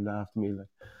corner named after me.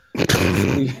 Like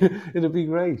it'd be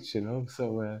great, you know.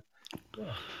 So yeah,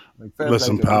 like fair play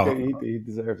Listen, to him. pal. He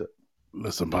deserves it.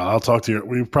 Listen, pal. I'll talk to your.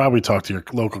 We probably talk to your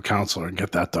local counselor and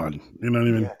get that done. You know what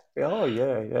I mean? Yeah. Oh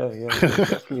yeah. There's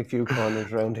definitely a few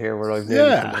corners around here where I've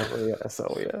nearly come Yeah, over. Yeah.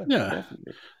 So yeah, yeah.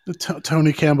 definitely. The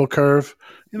Tony Campbell curve.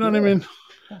 You know what I Yeah. mean?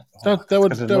 Oh, That that's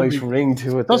would got a that would nice be ring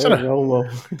to it doesn't there, it?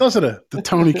 Romo. Doesn't it? The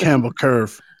Tony Campbell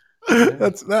curve. Yeah.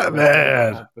 That's that Gotta make it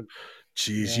man. happen.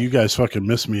 Jeez, Yeah. you guys fucking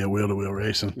miss me at wheel to wheel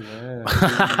racing. Yeah.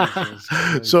 Jesus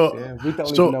Christ. so Yeah. We don't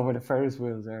even so know where the Ferris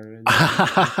wheels are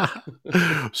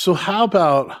anymore. so how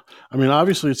about? I mean,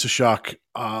 obviously it's a shock.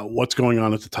 What's going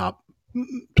on at the top?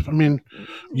 I mean,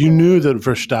 you knew that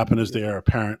Well, Verstappen is the yeah. heir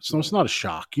apparent, so it's not a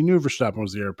shock. You knew Verstappen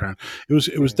was the heir apparent. It was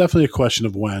Yeah. definitely a question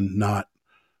of when, not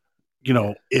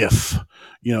Yeah. if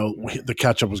Yeah. the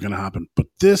catch up was going to happen. But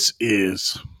this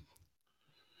is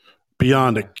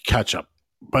beyond a Yeah. catch up.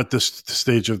 But this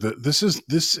stage of this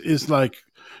is like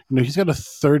he's got a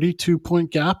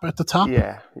 32-point gap at the top.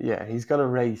 Yeah. He's got a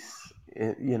race.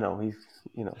 You know, He's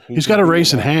he's a got a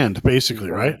race in DNF. hand, He's basically,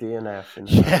 got a right? DNF in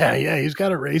hand. Yeah, he's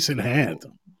got a race in hand.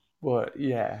 But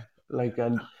yeah, like,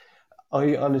 and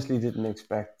I honestly didn't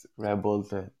expect Red Bull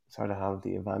to sort of have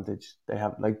the advantage they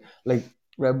have. Like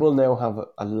Red Bull now have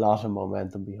a lot of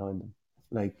momentum behind them.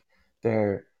 Like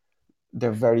they're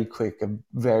they're very quick at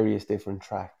various different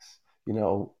tracks. You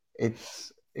know,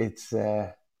 it's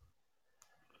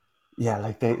yeah,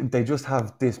 like they just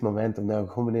have this momentum now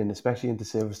coming in, especially into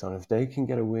Silverstone. If they can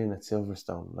get a win at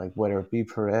Silverstone, like whether it be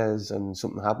Perez and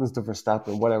something happens to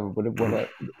Verstappen, whatever, but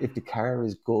if the car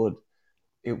is good,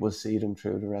 it will see them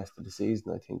through the rest of the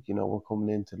season. I think we're coming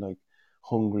into like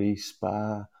Hungary,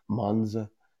 Spa, Monza.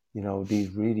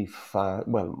 These really fast.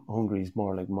 Well, Hungary's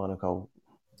more like Monaco.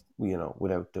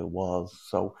 Without the walls.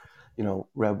 So,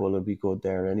 Red Bull will be good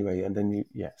there anyway. And then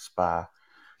Spa.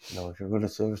 If you're good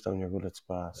at Silverstone, you're good at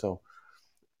Spa. So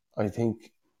I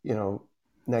think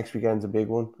next weekend's a big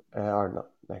one, or not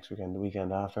next weekend, the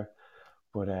weekend after.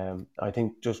 But I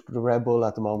think just the Red Bull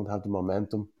at the moment have the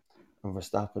momentum, and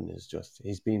Verstappen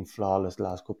he's been flawless the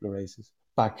last couple of races.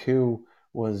 Baku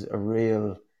was a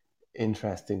real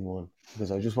interesting one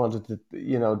because I just wanted to,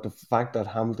 the fact that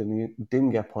Hamilton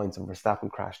didn't get points and Verstappen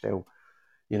crashed out.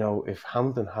 If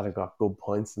Hamilton had got good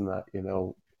points in that,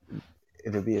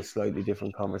 it'd be a slightly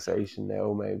different conversation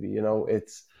now. Maybe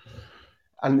it's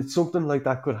something like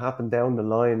that could happen down the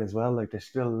line as well. Like there's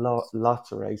still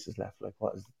lots of races left. Like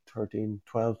what is it, 13,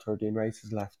 12, 13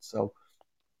 races left. So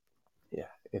yeah,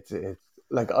 it's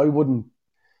like I wouldn't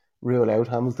rule out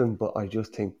Hamilton, but I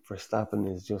just think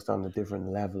Verstappen is just on a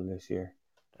different level this year,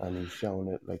 and he's shown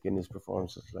it like in his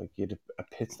performances. Like he had a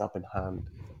pit stop in hand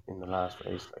in the last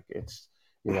race. Like it's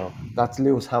that's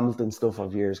Lewis Hamilton stuff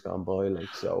of years gone by.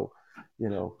 Like so, you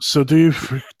know, So do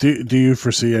you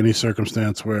foresee any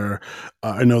circumstance where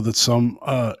I know that some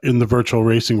in the virtual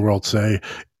racing world say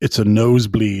it's a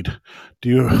nosebleed? Do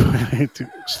you do you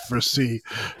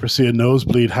foresee a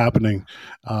nosebleed happening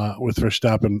with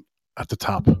Verstappen at the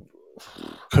top?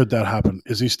 Could that happen?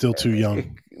 Is he still too it,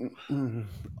 young? mm,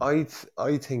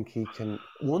 I think he can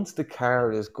once the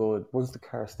car is good, once the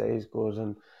car stays good,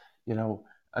 and you know,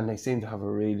 and they seem to have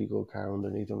a really good car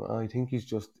underneath him. I think he's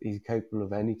capable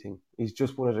of anything. He's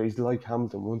just one of he's like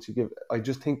Hamilton. Once you give, I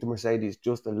just think the Mercedes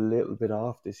just a little bit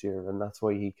off this year, and that's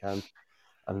why he can't.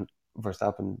 And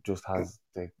Verstappen just has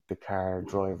the car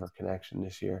driver connection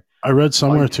this year. I read I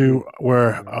somewhere too think,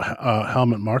 where yeah,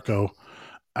 Helmut Marko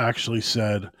actually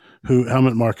said, "Who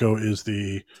Helmut Marko is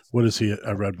the what is he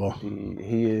at Red Bull?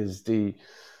 he is the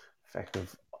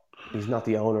effective. He's not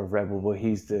the owner of Red Bull, but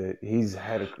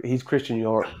he's Christian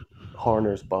York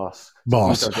Horner's boss. So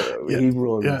Boss. Yeah, he yeah.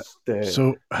 runs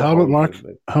So the whole thing.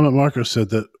 Like, Helmut Marko said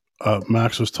that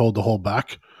Max was told to hold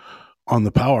back on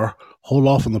the power, hold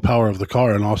off on the power of the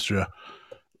car in Austria,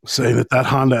 saying that that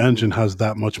Honda engine has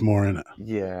that much more in it.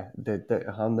 yeah, the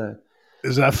Honda.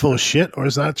 Is that full of shit, or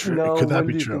is that true? No, Could that well,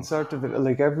 be you true? can sort of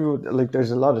like everyone like.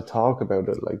 There's a lot of talk about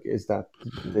it. Like, is that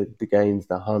the gains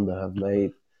that Honda have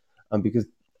made, and because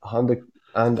Honda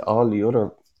and all the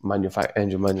other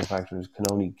engine manufacturers can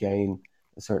only gain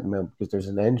a certain amount because there's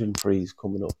an engine freeze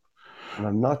coming up, and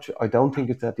I'm not sure. I don't think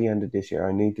it's at the end of this year.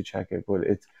 I need to check it, but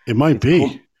It might it's be.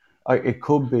 come. It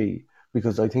could be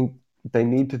because I think they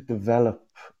need to develop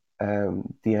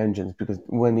the engines because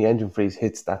when the engine freeze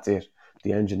hits, that's it.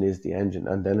 The engine is the engine,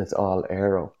 and then it's all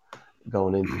aero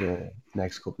going into the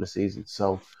next couple of seasons.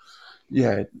 So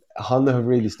yeah, Honda have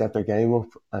really stepped their game up,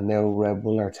 and now Red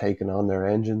Bull are taking on their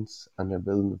engines and they're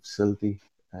building a facility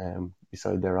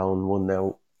beside their own one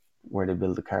now where they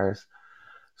build the cars.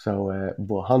 So,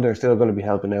 but Honda are still going to be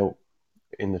helping out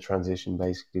in the transition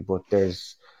basically. But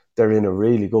they're in a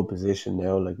really good position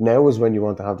now. Like now is when you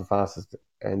want to have the fastest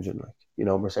engine. Like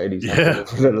Mercedes have done Yeah. it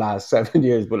for the last 7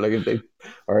 years, but like if they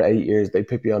or 8 years, they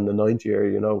pip you on the ninth year.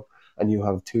 And you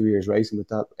have 2 years racing with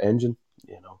that engine.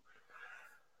 You know,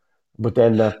 but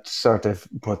then that sort of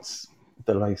puts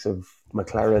the likes of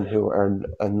McLaren, who are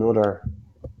another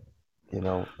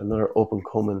up and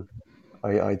coming.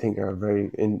 I think are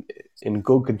very in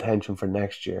good contention for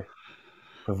next year,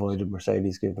 provided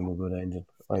Mercedes give them a good engine.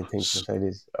 I think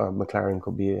Mercedes or McLaren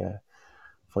could be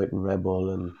fighting Red Bull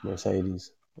and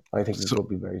Mercedes. I think it So could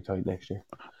be very tight next year.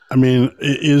 I mean,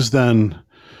 it is then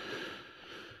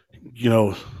you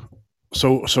know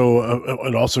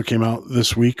it also came out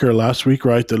this week or last week,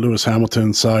 right? That Lewis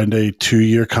Hamilton signed a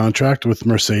 2-year contract with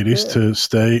Mercedes Yeah. to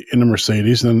stay in the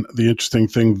Mercedes. And the interesting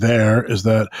thing there is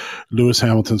that Lewis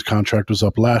Hamilton's contract was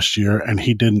up last year, and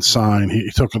he didn't sign. He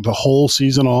took the whole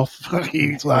season off.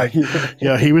 He's like,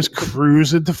 yeah, he was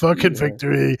cruising to fucking Yeah,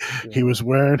 victory. He yeah, was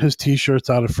wearing his t-shirts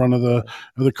out in front of yeah.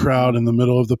 the crowd in the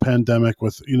middle of the pandemic.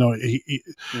 With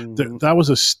Mm-hmm. that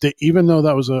was even though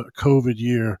that was a COVID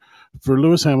year for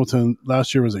Lewis Hamilton,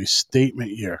 last year was a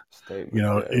statement year. Statement.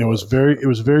 Yeah, it It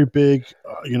was very big.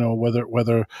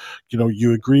 Whether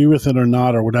you agree with it or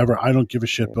not or whatever, I don't give a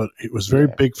shit. yeah, But it was very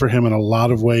yeah, big for him in a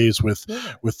lot of ways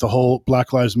yeah, with the whole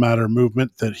Black Lives Matter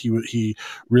movement that he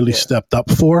really yeah, stepped up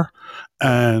for.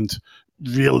 yeah, And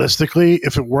realistically,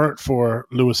 if it weren't for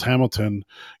Lewis Hamilton,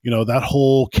 that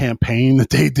whole campaign that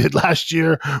they did last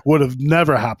year would have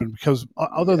never happened because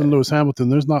other than yeah. Lewis Hamilton,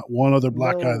 there's not one other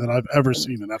black guy that No, I've ever and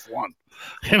seen in F1.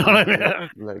 You know what yeah, I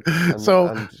like mean? and So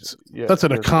and yeah, that's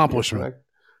an you're accomplishment. correct.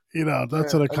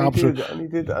 That's Yeah, an and he accomplishment.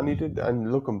 did,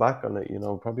 and looking back on it,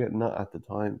 probably not at the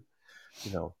time,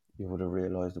 you would have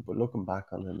realized it, but looking back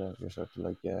on it now, you're sort of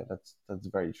like, yeah, that's a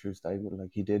very true statement.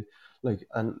 Like he did, like,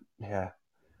 and yeah,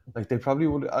 like they probably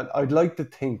would. I'd like to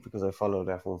think because I followed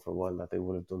F1 for a while that they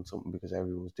would have done something because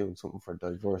everyone was doing something for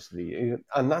diversity,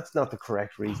 and that's not the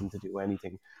correct reason to do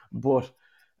anything, but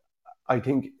I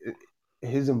think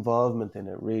his involvement in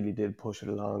it really did push it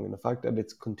along, and the fact that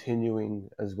it's continuing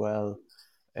as well,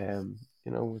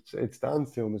 it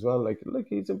stands to him as well. Like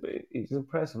he's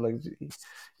impressive. Like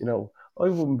I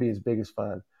wouldn't be his biggest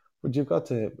fan, But you've got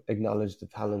to acknowledge the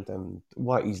talent and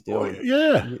what he's Oh, doing.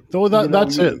 yeah. You, Though you know,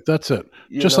 that's it. That's it.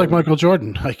 you Just know, like Michael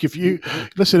Jordan. Like if you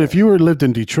listen, if yeah, you were lived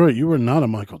in Detroit, you were not a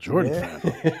Michael Jordan yeah, fan.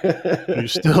 You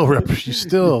still you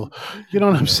still, you know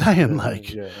what I'm yeah, saying? yeah,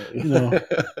 Like, you know,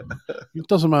 yeah, it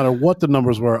doesn't matter what the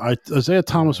numbers were. Isaiah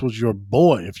Thomas yeah, was your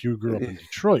boy if you grew up yeah, in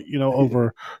Detroit,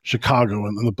 over Chicago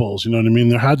and the Bulls. You know what I mean?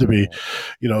 There had to be,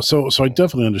 yeah, so I yeah,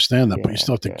 definitely understand that, but you yeah,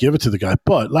 still have to yeah, give it to the guy.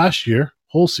 But last year,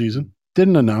 whole season,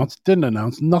 didn't announce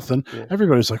nothing. yeah,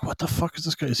 Everybody's like, what the fuck is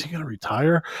this guy? Is he going to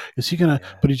retire? Is he going to,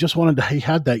 yeah. but he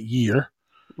had that year,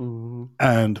 Hmm.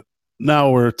 and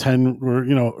now we're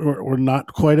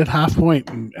not quite at half point,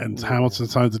 and Yeah, Hamilton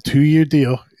signs a 2-year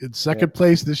deal in yeah, second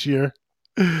place this year.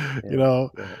 yeah,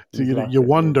 yeah. So He's you locked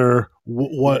it in. wonder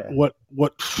Yeah,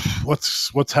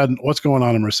 what's going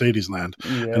on in Mercedes land.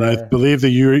 And I yeah, believe that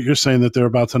you're saying that they're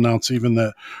about to announce even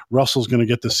that Russell's going to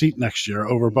get the seat next year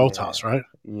over yeah, Bottas, right?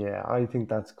 yeah. I think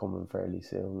that's coming fairly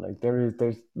soon. Like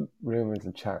there's rumors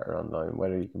and chatter online,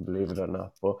 whether you can believe it or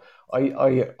not. But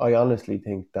I honestly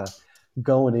think that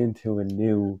going into a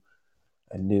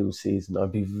new season,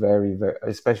 I'd be very, very,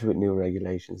 especially with new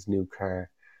regulations, new car.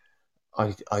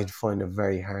 I'd find it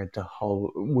very hard to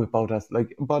hold with Bottas.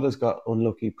 Like Bottas got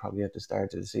unlucky probably at the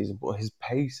start of the season, but his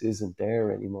pace isn't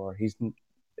there anymore.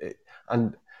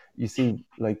 And you see,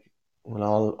 like when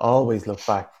I'll always look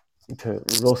back to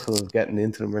Russell getting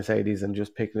into the Mercedes and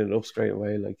just picking it up straight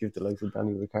away, like you've the likes of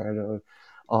Danny Ricciardo,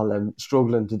 all them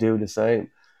struggling to do the same.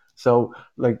 So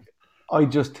like I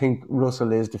just think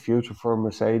Russell is the future for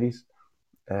Mercedes.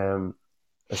 Um,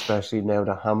 Especially now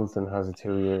that Hamilton has a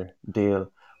 2-year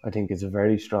deal. I think it's a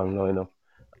very strong lineup,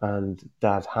 and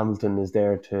that Hamilton is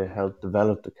there to help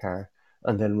develop the car,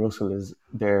 and then Russell is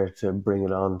there to bring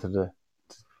it on to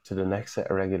the next set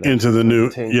of Into regulations. the And I new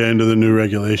think into the new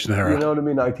regulation you era. know what I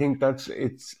mean. I think that's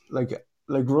it's like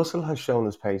Russell has shown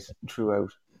his pace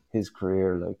throughout his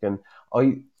career. Like, and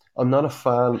I'm not a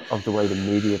fan of the way the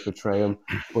media portray him,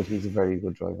 but he's a very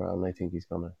good driver, and I think he's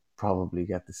gonna probably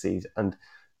get the seat. And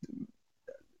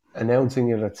announcing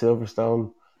it at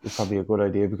Silverstone is probably a good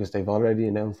idea because they've already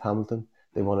announced Hamilton.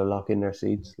 They want to lock in their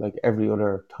seats. Like every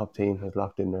other top team has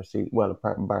locked in their seat. Well,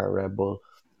 apart from Bar Red Bull,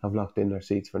 have locked in their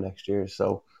seats for next year.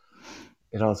 So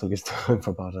it also gives time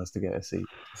for Bottas to get a seat.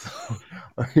 So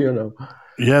you know,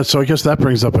 Yeah, so I guess that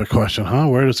brings up a question, huh?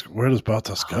 Where does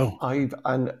Bottas go? I've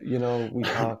and we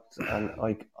talked, and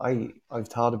I've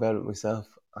thought about it myself,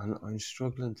 and I'm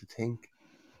struggling to think.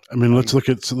 I mean, let's I look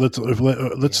at let's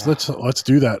Yeah, let's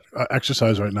do that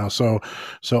exercise right now. So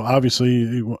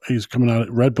obviously he's coming out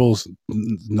at Red Bull's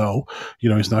no,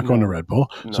 he's not going to no, Red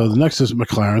Bull. So the no, next is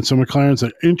McLaren. So McLaren's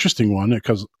an interesting one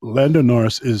because Lando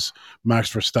Norris is Max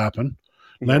Verstappen.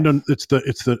 Lando, yes, it's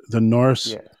the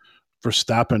Norris yeah,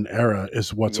 Verstappen era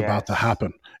is what's about to yes,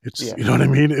 happen. It's yeah. you know what I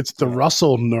mean. It's the Yeah,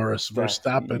 Russell Norris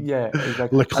definitely. Verstappen Yeah,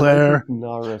 exactly. And I Leclerc. think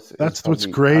Norris is That's what's probably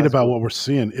great as about good. what we're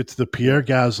seeing. It's the Pierre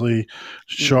Yeah. Gasly,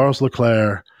 Mm. Charles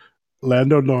Leclerc,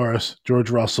 Lando Norris, George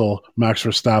Russell, Max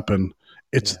Verstappen.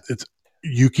 It's Yeah. it's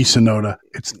Yuki Tsunoda.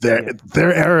 It's Yeah.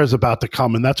 their era is about to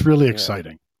come, and that's really Yeah.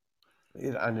 exciting.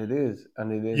 And it is.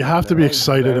 And it You is. And have to they're be all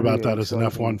excited very about that as an exciting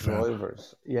F1 fan.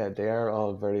 drivers. Yeah, they are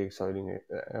all very exciting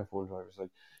F1 drivers.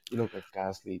 Like, you look at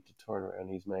Gasly, the turnaround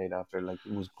he's made after, like,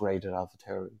 it was great at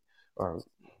AlphaTauri, or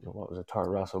what was it, Toro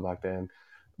Rosso back then,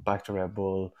 back to Red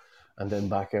Bull, and then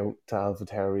back out to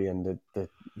AlphaTauri. And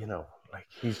like,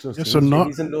 he's Yeah, just, so he's, not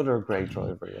he's another great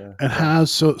driver. Yeah. and Go on.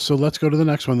 has so let's go to the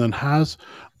next one. Then has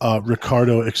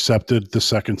Ricardo accepted the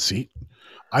second seat?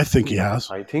 I think he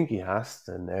has. I think he has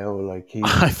to now. Like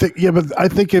I he's think, yeah, but I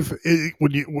think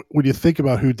when you think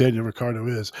about who Daniel Ricciardo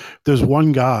is, there's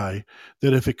one guy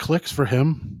that if it clicks for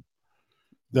him,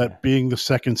 yeah, that being the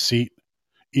second seat,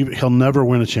 even, he'll never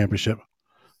win a championship,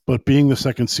 but being the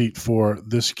second seat for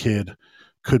this kid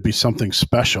could be something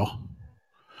special.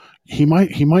 He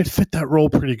might fit that role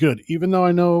pretty good. Even though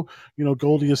I know,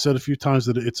 Goldie has said a few times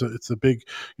that it's a big,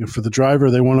 for the driver,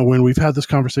 they want to win. We've had this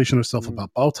conversation ourselves mm,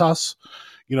 about Bottas,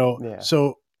 yeah,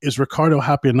 so is Ricardo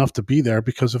happy enough to be there?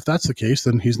 Because if that's the case,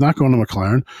 then he's not going to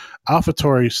McLaren.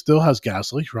 AlphaTauri still has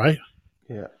Gasly, right?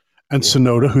 yeah, And yeah,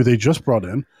 Sonoda, who they just brought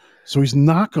in. So he's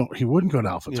not going. He wouldn't go to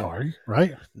yeah. AlphaTauri,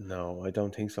 right? No, I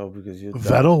don't think so because you the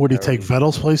Vettel, would he take AlphaTauri.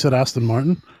 Vettel's place at Aston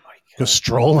Martin? I Because can't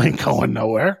Stroll ain't imagine. going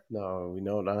nowhere. No, we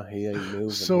know that he ain't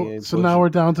moving. He So ain't so now budging. we're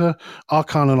down to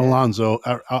Ocon and Yeah, Alonso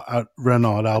at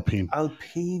Renault at Alpine.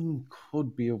 Alpine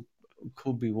could be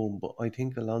one, but I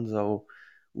think Alonso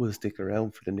will stick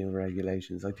around for the new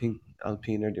regulations. I think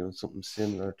Alpine are doing something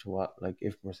similar to what, like,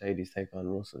 if Mercedes take on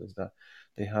Russell, is that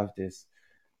they have this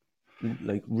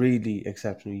like really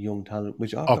exceptional young talent,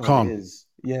 which Ocon Ocon. is.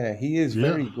 Yeah, he is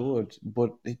Yeah. very good,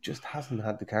 but it just hasn't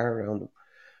had the car around him.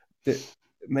 The,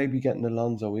 maybe getting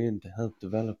Alonso in to help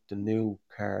develop the new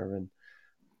car and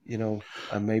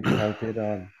and maybe help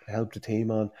the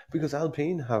team on because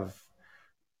Alpine have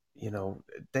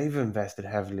they've invested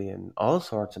heavily in all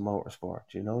sorts of motorsport.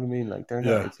 You know what I mean? Like they're not.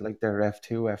 Yeah. It's like they're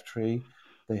F2, F3.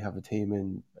 They have a team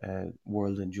in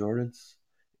World Endurance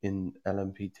in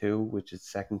LMP2, which is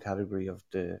second category of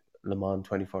the Le Mans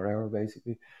 24 hour.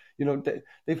 Basically,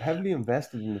 they've heavily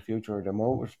invested in the future of their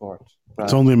motorsport.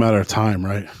 It's That only a matter of time,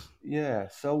 right? yeah.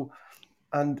 So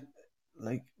and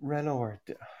like Renault are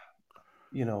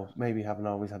maybe haven't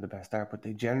always had the best start, but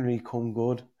they generally come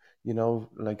good.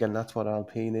 Like and that's what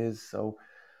Alpine is. So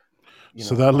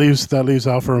So that leaves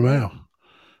Alfa yeah. Romeo.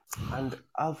 And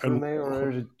Alfa And Romeo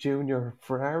are the junior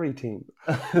Ferrari team.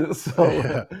 So,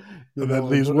 yeah. And that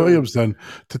leaves another Williams then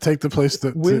to take the place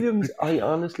that to Williams, I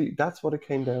honestly, that's what it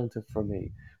came down to for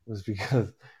me, was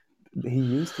because he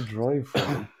used to drive for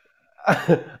them.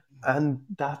 And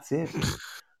that's it.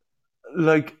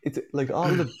 Like, it's like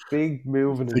all the big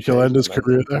moving and think he'll end his shaking, I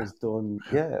career think, there. was done.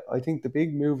 Yeah, I think the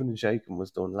big moving and shaking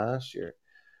was done last year,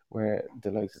 where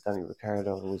the likes of Danny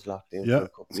Ricciardo was locked in for Yeah. a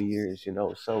couple of years.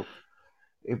 So,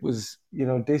 it was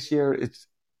this year it's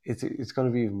going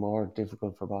to be even more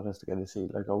difficult for Bottas to get a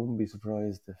seat. Like I wouldn't be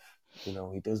surprised if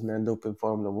he doesn't end up in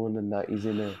Formula One and that he's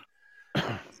in a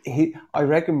he. I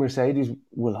reckon Mercedes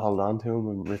will hold on to him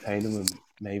and retain him and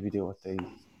maybe do what they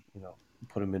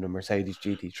put him in a Mercedes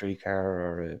GT3 car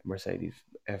or a Mercedes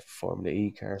F Formula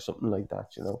E car, something like that.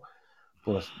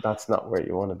 But that's not where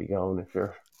you want to be going if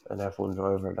you're an F1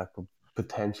 driver that could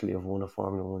potentially have won a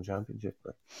Formula One championship.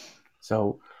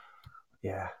 So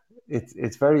yeah,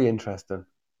 it's very interesting.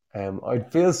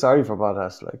 I'd feel sorry for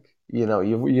Bottas, like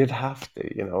you'd have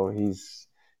to.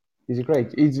 He's a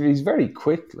great. He's very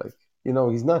quick. Like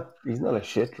he's not a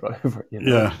shit driver.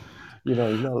 Yeah. He's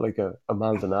not like a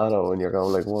Maldonado, and you're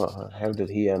going like, what? How did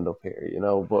he end up here?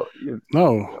 But No. you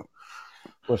know.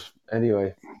 But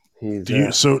anyway, he's Do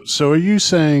you so are you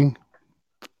saying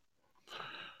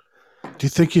do you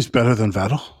think he's better than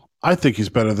Vettel? I think he's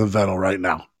better than Vettel right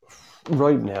now.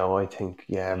 right now. I think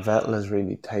Vettel has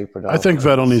really tapered I off, think and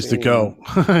Vettel it's needs to go.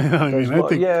 seen I there's mean, I more.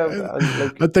 think Yeah, and I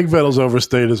like think Vettel's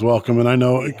overstayed his welcome, and I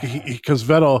know yeah, because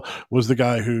Vettel was the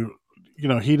guy who,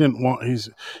 he didn't want.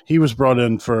 He was brought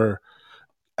in for.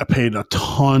 I paid a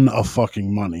ton of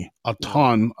fucking money, yeah.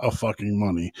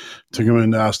 to go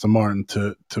into Aston Martin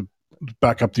to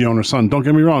back up the owner's son. Don't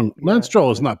get me wrong, Lance Yeah,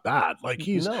 Stroll is like not bad. Like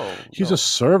no, he's a no,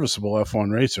 serviceable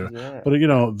F1 racer, yeah, but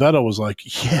Vettel was like,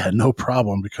 yeah, no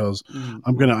problem because mm,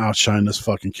 I'm gonna outshine this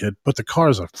fucking kid. But the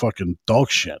cars are fucking dog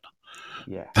shit.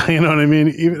 yeah, You know what I mean?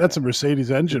 Even that's yeah. a Mercedes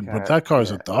The engine, but car, that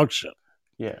car's a yeah, dog shit.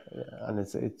 yeah, and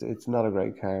it's not a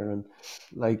great car, and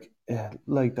like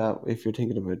that. If you're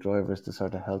thinking about drivers to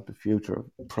sort of help the future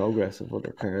progress of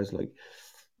other cars, like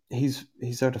he's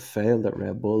sort of failed at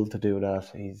Red Bull to do that.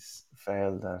 He's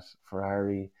failed at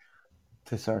Ferrari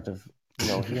to sort of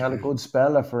he had a good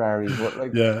spell at Ferrari,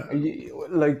 but Yeah,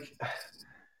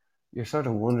 you're sort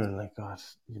of wondering like God,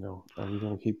 are we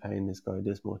going to keep paying this guy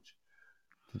this much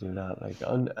to do that? Like,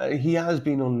 and he has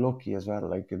been unlucky as well.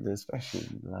 Like, especially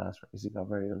in the last race, he got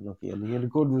very unlucky, and he had a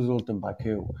good result in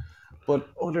Baku. But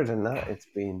other than that, it's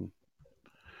been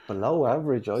below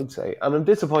average, I'd say. And I'm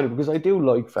disappointed because I do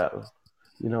like Vettel.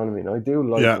 You know what I mean? I do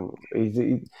like yeah,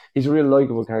 him. He's a real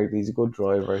likable character. He's a good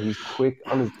driver. He's quick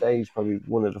on his day. He's probably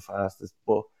one of the fastest,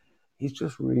 but he's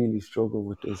just really struggled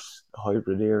with this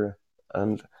hybrid era.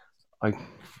 And I,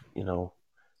 you know,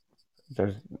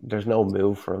 there's no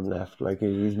move for him left. Like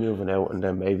he's moving out and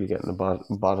then maybe getting a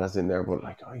Bottas in there, but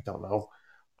like I don't know.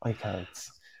 I can't.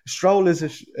 Stroll is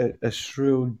a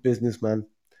shrewd businessman.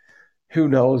 Who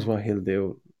knows what he'll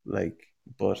do? Like,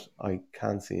 but I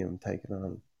can't see him taking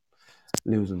on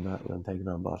losing Vettel and taking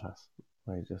on Bottas.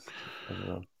 I don't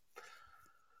know.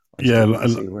 I yeah. struggle to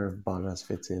see where Bottas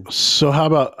fits in. So how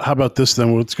about this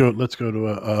then? Let's go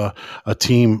to a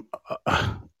team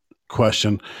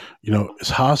question. Is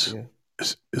Haas Yeah,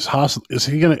 is Haas is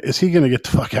he gonna get the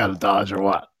fuck out of Dodge or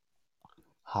what?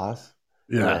 Haas.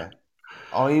 Yeah, Yeah,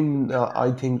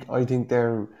 I think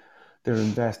they're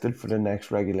invested for the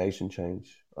next regulation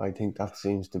change. I think that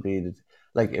seems to be the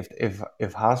like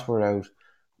if Haas were out,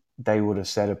 they would have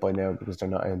said it by now because they're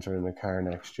not entering the car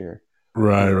next year.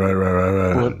 right, But right, right, right,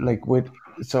 right. but like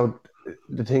so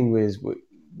the thing is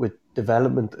with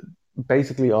development,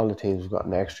 basically all the teams have got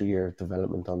an extra year of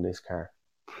development on this car.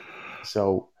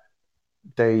 So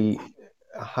they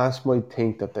Haas might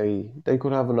think that they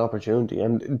could have an opportunity,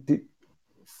 and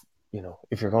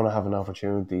if you're going to have an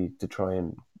opportunity to try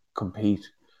and compete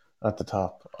at the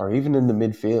top or even in the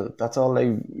midfield. That's all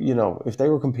they, if they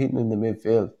were competing in the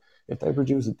midfield, if they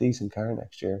produce a decent car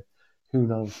next year, who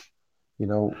knows?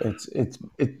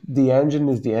 The engine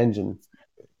is the engine.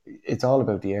 It's all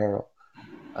about the aero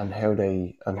and how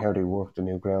they work the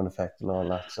new ground effect and all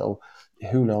that. So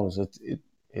who knows?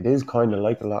 It is kind of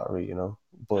like a lottery,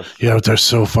 But Yeah, but they're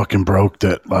so fucking broke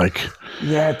that like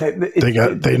yeah, they it's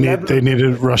got the level they of needed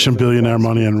debt Russian is out of billionaire this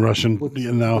money league. and Russian, But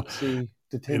see,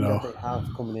 the you thing that know, they have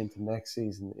coming into next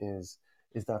season is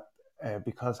that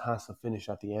because Haas will finish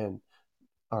at the end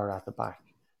or at the back,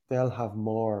 they'll have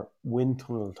more wind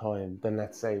tunnel time than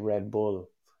let's say Red Bull.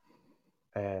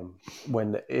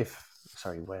 When if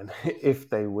sorry when if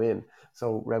they win,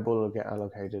 so Red Bull will get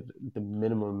allocated the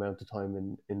minimum amount of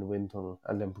time in the wind tunnel,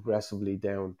 and then progressively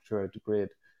down throughout the grid,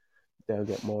 they'll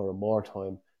get more and more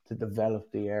time to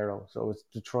develop the aero. So it's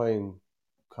to try and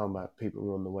combat people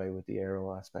running away with the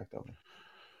aero aspect of it.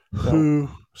 So who?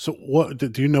 So what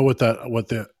do you know what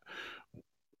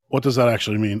does that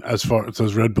actually mean? As far as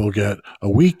does Red Bull get a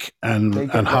week they and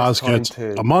get less Haas time gets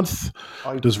a to. month?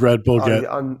 I Does Red Bull I get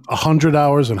I'm 100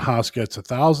 hours and Haas gets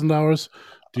 1,000 hours?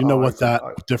 Do you know oh, I what could that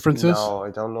I difference is? no,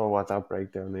 I don't know what that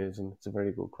breakdown is, and it's a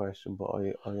very good question, but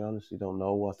I honestly don't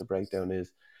know what the breakdown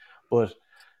is. But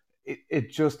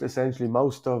it just essentially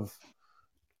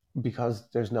because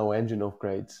there's no engine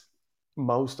upgrades,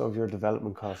 most of your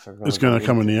development costs are going It's to going go to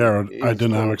come in into the the is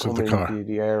going to aerodynamics of come the car. into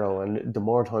the aero, and the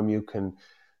more time you can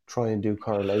try and do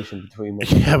correlation between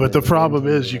what you're Yeah, doing but in the the wind problem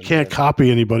is tunnel you and can't then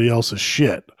copy anybody else's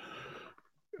shit.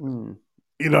 mm,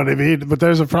 You know what I mean? But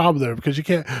there's a problem there because you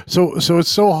can't. So it's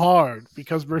so hard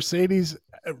because Mercedes,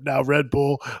 now Red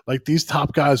Bull, like these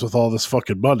top guys with all this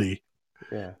fucking money,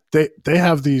 yeah, they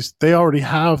have these. They already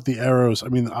have the arrows. I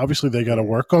mean, obviously they got to yeah,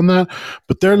 work on that,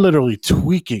 but they're yeah, literally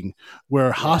tweaking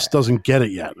where Haas yeah, doesn't get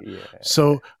it yet. yeah,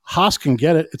 So Haas can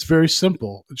get it. It's very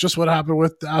simple. It's just what happened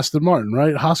with Aston Martin,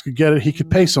 right? Haas could get it. He could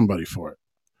pay mm, somebody for it.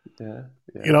 yeah,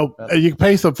 You yeah. know, and you can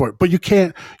pay them for it, but you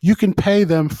can't. You can pay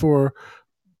them for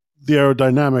the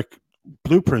aerodynamic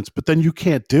blueprints, but then you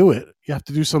can't do it. You have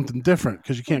to do something different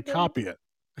because you But can't then, copy it.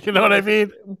 You know what I but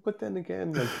mean? but then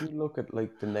again, like you look at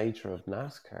like the nature of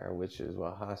NASCAR, which is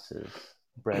what Haas is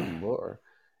bread and butter.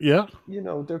 Yeah.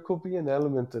 There could be an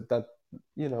element that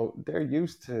they're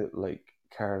used to like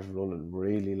cars running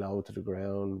really low to the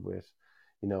ground with,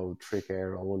 trick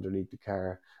aero underneath the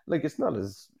car. Like it's not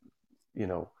as, you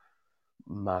know,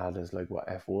 mad as like what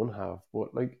F1 have,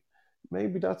 but like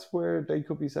maybe that's where they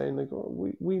could be saying like, oh,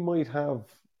 we might have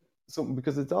something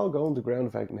because it's all going to ground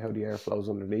effect and how the air flows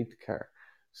underneath the car.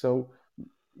 So,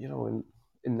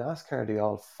 in NASCAR they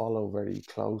all follow very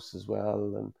close as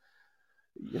well, and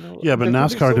Yeah, but there could be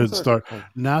NASCAR some didn't sort of start.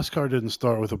 NASCAR didn't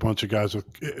start with a bunch of guys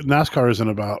with. NASCAR isn't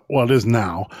about. Well, it is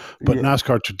now, but yeah.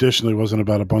 NASCAR traditionally wasn't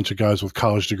about a bunch of guys with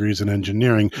college degrees in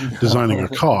engineering designing a No,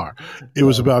 car. It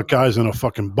was no, about guys in a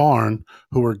fucking barn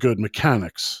who were good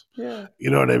mechanics. yeah, You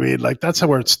know what I mean? Like that's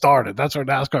where yeah, it started. That's where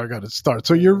NASCAR got its start.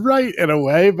 So you're yeah. right in a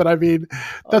way, but I mean,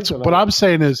 I that's don't what know. I'm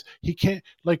saying is he can't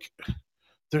like.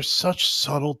 There's such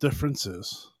subtle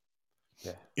differences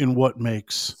Yeah, in what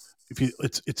makes if you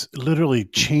it's literally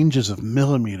changes of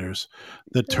millimeters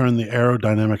that yeah, turn the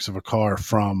aerodynamics of a car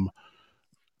from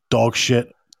dog shit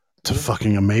to yeah,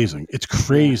 fucking amazing. It's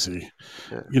yeah, crazy.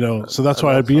 yeah. So that's And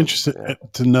why I'd that's be what, interested yeah.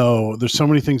 to know there's so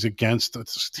many things against a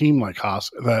team like Haas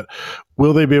that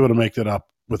will they be able to make that up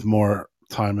with more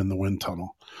time in the wind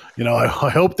tunnel? I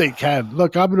hope they can.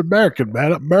 Look, I'm an American,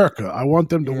 man. America. I want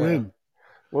them to Yeah. win.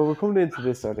 Well, we're coming into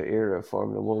this sort of era of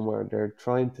Formula One where they're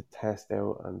trying to test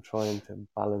out and trying to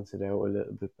balance it out a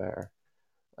little bit better.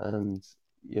 And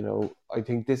I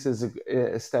think this is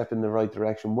a step in the right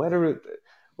direction. Whether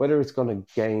it's going to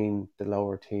gain the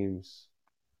lower teams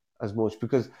as much,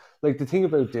 because like the thing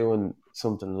about doing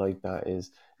something like that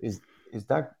is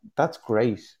that that's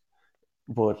great,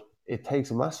 but it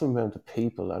takes a massive amount of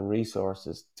people and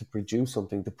resources to produce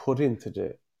something to put into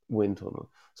the wind tunnel.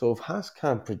 So if Haas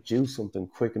can't produce something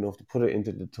quick enough to put it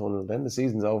into the tunnel, then the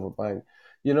season's over, bang.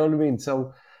 You know what I mean?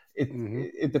 So it Mm-hmm.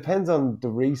 it, it depends on the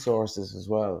resources as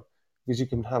well, because you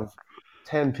can have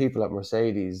 10 people at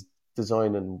Mercedes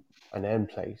designing an end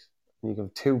plate, and you can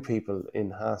have 2 people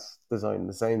in Haas designing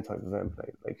the same type of end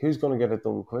plate. Like who's going to get it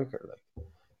done quicker? Like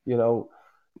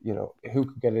you know, who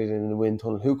can get it in the wind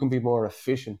tunnel, who can be more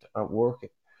efficient at working.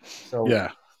 So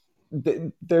Yeah.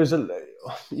 there's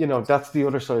that's the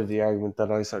other side of the argument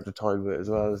that I start to toy with as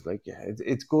well. Is like, yeah,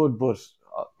 it's good, but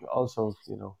also,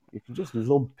 you can just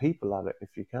lump people at it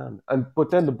if you can,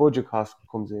 but then the budget cost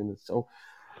comes in. So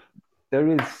there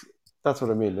is. That's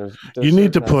what I mean. You There's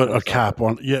need to certain put a aspects of it. cap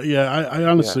on. Yeah, yeah. I Yeah,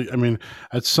 honestly, I mean,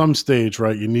 at some stage,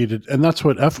 right? You needed, and that's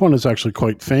what F1 is actually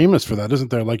quite famous for. That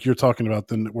isn't there? Like you're talking about,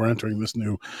 then we're entering this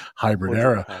new hybrid budget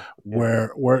era cap. Yeah.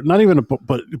 where not even, but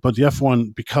the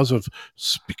F1 because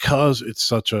it's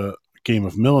such a game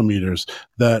of millimeters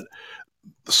that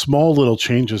the small little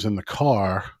changes in the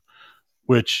car,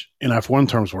 which in F1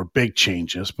 terms were big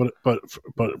changes, but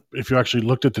if you actually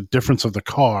looked at the difference of the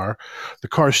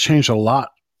car's changed a lot,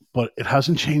 but it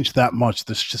hasn't changed that much.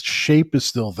 This just shape is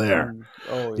still there.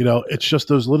 Oh You yeah, know, it's just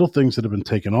those little things that have been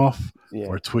taken off yeah.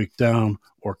 or tweaked down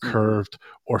or Hmm. curved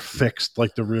or fixed,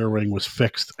 like the rear wing was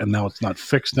fixed and now it's not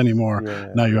fixed anymore. Yeah,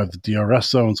 Now you yeah. have the DRS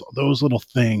zones. Those little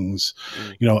things,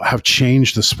 Mm. you know, have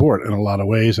changed the sport in a lot of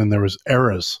ways. And there was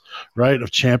eras, right,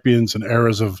 of champions and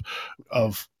eras of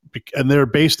and they're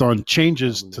based on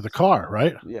changes to the Dominance. car,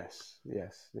 right? Yes,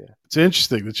 yes, yeah. It's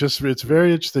interesting. It's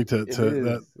very interesting It to that. is.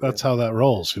 Yeah, That's how that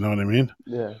rolls. You know what I mean?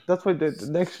 yeah. That's why the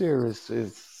next year is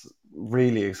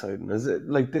really exciting. Is it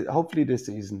like hopefully this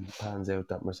season pans out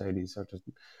that Mercedes sort of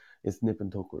is nip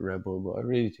and tuck with Red Bull, but I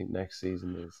really think next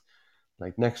season is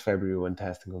like next February when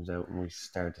testing comes out and we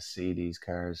start to see these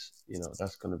cars.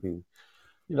 That's going to be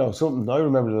something. I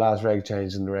remember the last reg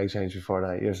change and the reg change before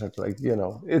that. You're sort of like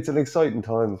it's an exciting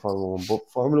time in Formula One, but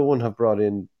Formula One have brought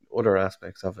in other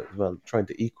aspects of it as well, trying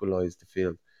to equalize the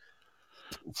field.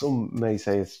 Some may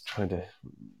say it's trying to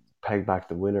peg back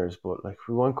the winners, but like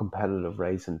we want competitive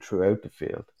racing throughout the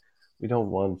field. We don't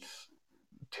want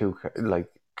like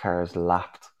cars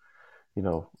lapped. You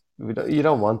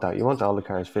don't want that. You want all the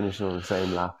cars finishing on the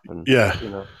same lap, and Yeah.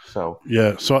 so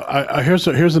Yeah. So I here's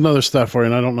another stat for you,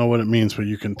 and I don't know what it means, but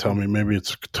you can tell me. Maybe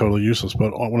it's totally useless.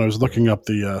 But when I was looking up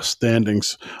the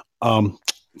standings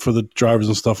for the drivers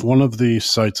and stuff, one of the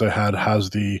sites I had has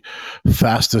the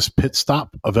fastest pit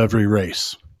stop of every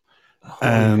race, oh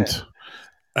and yeah,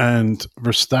 and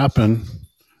Verstappen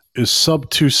is sub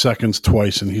 2 seconds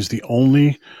twice, and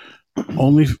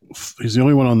only he's the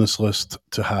only one on this list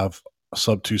to have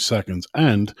sub 2 seconds,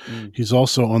 and mm, he's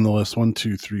also on the list 1,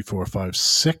 2, 3, 4, 5,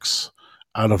 6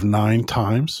 out of 9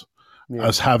 times yeah,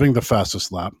 as having the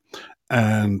fastest lap,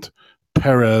 and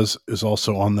Perez is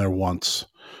also on there once.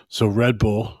 So Red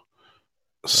Bull,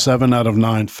 yeah. 7 out of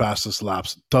 9 fastest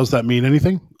laps. Does that mean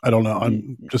anything? I don't know. Y-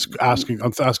 I'm y- just y- asking.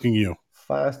 I'm asking you.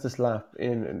 Fastest lap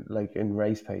in like in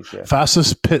race pace, yeah.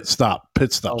 Fastest pit stop.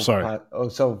 Pit stop. Sorry.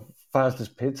 So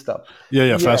fastest pit stop. Yeah, yeah.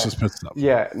 Yeah, Fastest pit stop.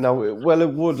 yeah. No, well, it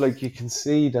would like you can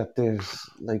see that there's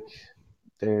like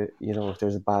if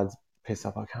there's a bad pit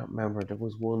stop, I can't remember. There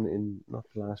was one in not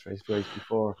the last race, the race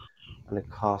before, and it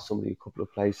cost somebody a couple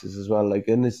of places as well. Like,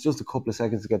 and it's just a couple of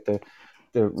seconds to get the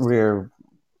rear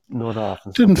nut off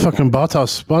and stuff Didn't like that. fucking Bottas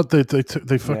spot?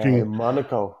 They Yeah, fucking in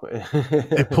Monaco.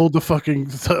 they pulled the fucking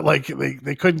like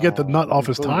they couldn't get the nut They off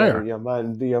his couldn't get it. tire.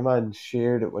 Your man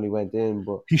sheared it when he went in,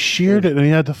 but He it sheared was it and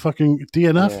he had to fucking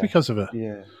DNF yeah, because of it.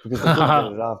 yeah, because they couldn't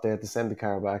get it off. They had to send the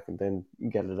car back and then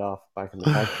get it off back in the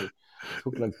factory.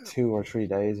 Took like 2 or 3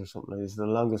 days or something. It's the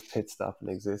longest pit stop in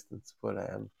existence. But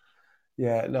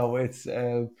yeah, no, it's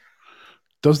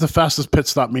Does the fastest pit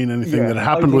stop mean anything? That yeah. I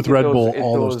happened think with it Red does. Bull It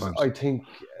all those does. times. I think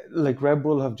like Red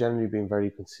Bull have generally been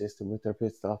very consistent with their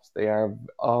pit stops. They are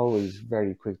always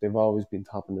very quick. They've always been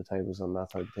topping the tables on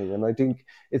that type of thing, and I think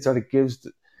it sort of gives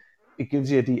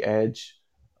you the edge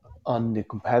on the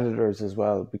competitors as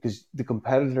well, because the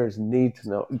competitors need to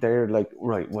know. They're like,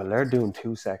 right, well, they're doing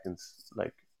 2 seconds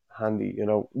like handy,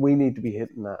 we need to be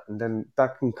hitting that, and then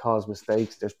that can cause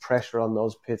mistakes. There's pressure on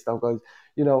those pit stop guys.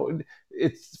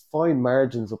 It's fine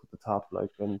margins up at the top,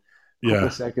 like, and a couple Yeah,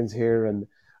 of seconds here, and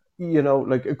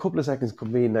like a couple of seconds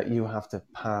could mean that you have to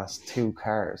pass two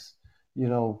cars, you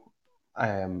know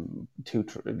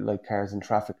like cars in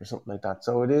traffic or something like that.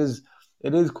 So it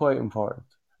is quite important.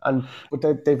 And but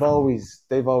they've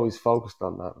always focused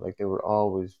on that. Like, they were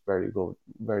always very good.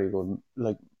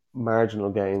 Like,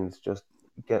 marginal gains, just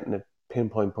getting it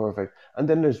pinpoint perfect. And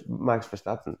then there's Max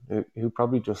Verstappen, who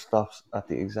probably just stops at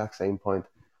the exact same point.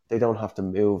 They don't have to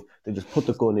move. They just put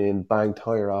the gun in, bang,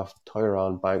 tire off, tire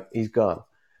on, bang, he's gone.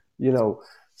 You know,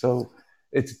 so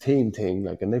it's a team thing,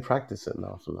 like, and they practice it an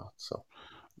awful lot. So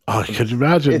I but could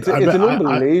imagine. it's an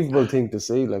unbelievable thing to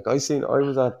see. Like, I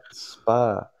was at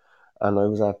Spa, and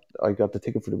I got the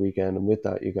ticket for the weekend, and with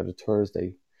that you got a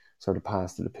Thursday sort of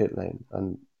pass to the pit lane,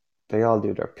 and they all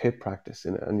do their pit practice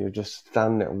in it, and you're just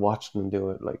standing there watching them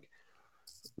do it like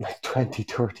 20,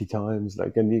 30 times,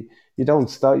 like, and you don't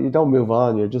stop, you don't move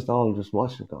on, you're just all just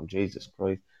watching, going, Jesus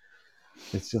Christ,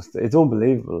 it's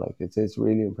unbelievable, like, it's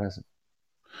really impressive.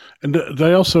 And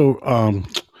they also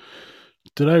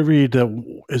did I read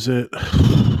that? Is it?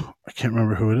 I can't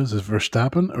remember who it is. Is it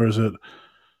Verstappen or is it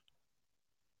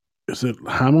is it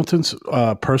Hamilton's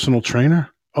personal trainer?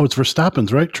 Oh, it's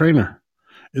Verstappen's, right? Trainer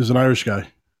is an Irish guy.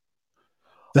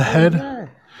 The Oh head yeah,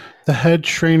 the head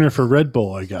trainer for Red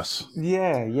Bull, I guess.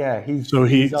 yeah. So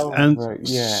He's over.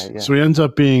 Yeah. he ends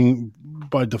up being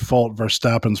by default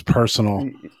Verstappen's personal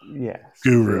Yes,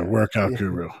 guru, yeah, workout yeah,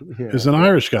 guru. yeah, Is an yeah,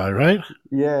 Irish guy, right?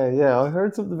 yeah. I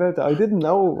heard something about that. I didn't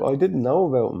know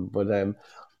about him, but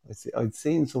I'd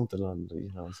seen something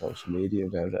on social media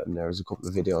about it, and there was a couple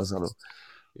of videos on him.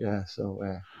 Yeah, so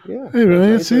yeah, Hey, fair man,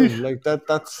 play to see, him. Like that.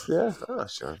 That's yeah. Oh,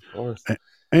 sure, of course.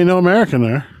 ain't no American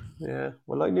there. Yeah.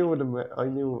 Well, I knew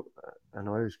an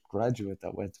Irish graduate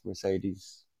that went to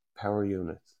Mercedes power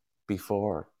units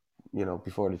before,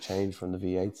 before the change from the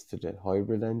V8s to the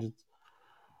hybrid engines.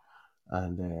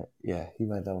 And yeah, he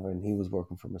went over and he was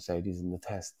working for Mercedes in the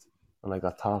test. And I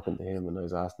got talking to him and I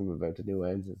was asking him about the new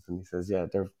engines, and he says, "Yeah,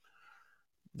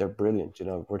 they're brilliant.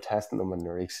 We're testing them and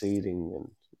they're exceeding." And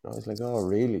I was like, "Oh,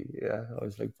 really?" Yeah. I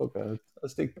was like, "Fuck, I'll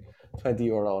stick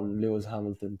 €20 on Lewis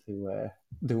Hamilton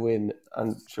to win."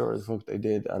 And sure as fuck they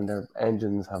did. And their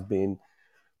engines have been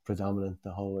predominant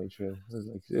the whole way through.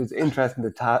 It was interesting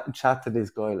to chat to this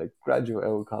guy, like graduate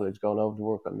out of college, going over to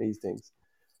work on these things.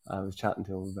 I was chatting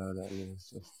to him about it, and it was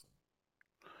just.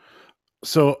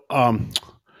 So,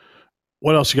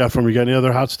 what else you got for me? You got any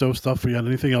other hot stove stuff? We got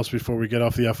anything else before we get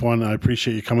off the F1? I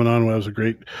appreciate you coming on. It was a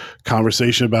great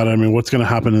conversation about it. I mean, what's going to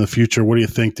happen in the future? What do you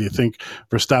think? Do you think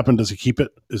Verstappen, does he keep it?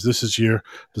 Is this his year?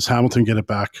 Does Hamilton get it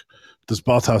back? Does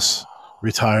Bottas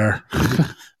retire?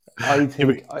 I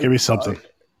think give me something.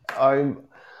 I'm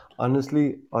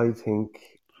honestly, I think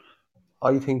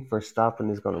Verstappen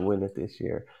is going to win it this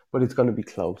year, but it's going to be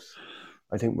close.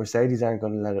 I think Mercedes aren't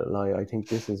going to let it lie. I think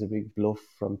this is a big bluff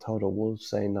from Toto Wolff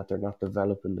saying that they're not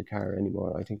developing the car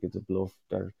anymore. I think it's a bluff.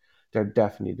 They're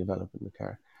definitely developing the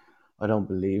car. I don't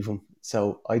believe them.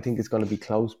 So I think it's going to be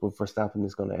close, but Verstappen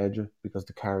is going to edge it because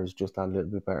the car is just a little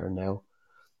bit better now.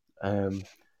 Um,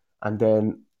 and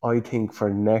then I think for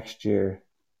next year,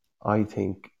 I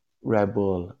think Red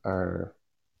Bull are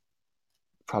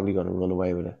probably going to run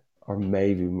away with it, or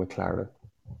maybe McLaren.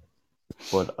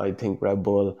 But I think Red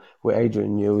Bull, with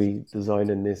Adrian Newey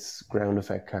designing this ground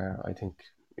effect car, I think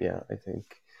it'd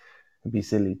be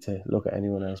silly to look at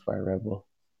anyone else by Red Bull.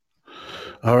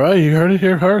 All right, you heard it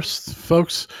here first,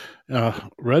 folks.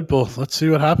 Red Bull. Let's see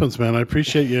what happens, man. I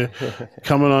appreciate you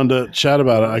coming on to chat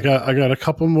about it. I got a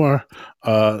couple more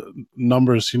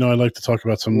numbers. I like to talk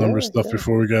about some numbers stuff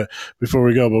before we go,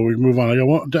 but we move on. I got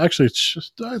one. Actually, it's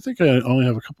just I think I only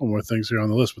have a couple more things here on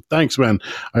the list. But thanks, man.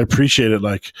 I appreciate it.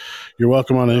 Like, you're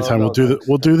welcome on anytime. No,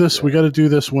 We'll do this. Yeah. We got to do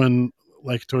this when,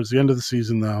 like, towards the end of the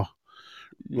season now,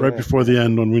 right before the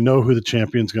end, when we know who the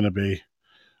champion's going to be.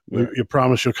 Yeah. You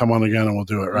promise you'll come on again and we'll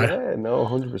do it, right? Yeah, no,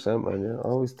 100%, man. Yeah, I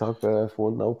always talk about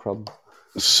F1, no problem.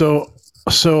 So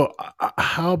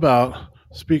how about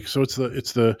speak? So it's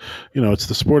the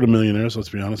sport of millionaires. Let's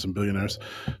be honest, and billionaires.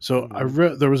 So I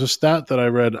read there was a stat that I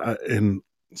read in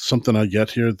something I get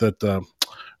here that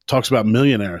talks about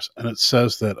millionaires, and it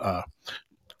says that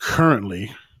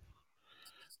currently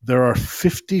there are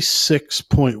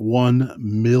 56.1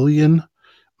 million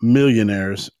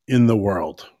millionaires in the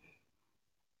world.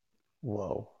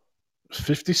 Whoa.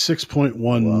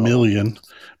 56.1 million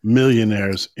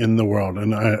millionaires in the world.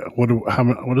 And what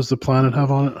does the planet have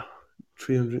on it?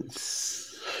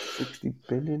 360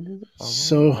 billion?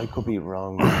 So I could be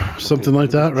wrong. Something like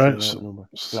that, right? Global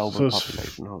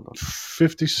population. Hold on.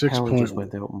 56 Power point. just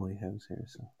went out in my house here,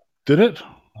 so. Did it?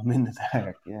 I'm in the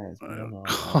dark. Yeah.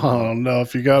 Oh no!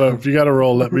 If you gotta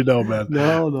roll, let me know, man.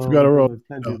 No. If you gotta roll.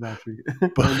 Plenty of battery.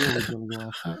 But, I knew it was gonna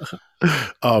go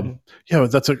off. Yeah,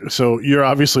 but so you're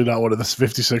obviously not one of the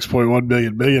 56.1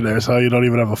 million millionaires. Huh? You don't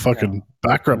even have a fucking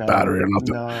backup battery or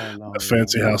nothing. No. A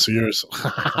fancy house of yours.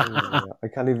 I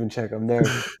can't even check. I'm there.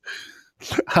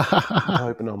 I'm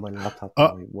typing on my laptop.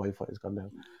 And my Wi-Fi has gone down.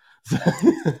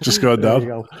 Just going down.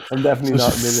 Go. I'm definitely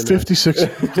not a millionaire. 56.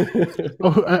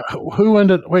 Who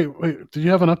ended? Wait. Did you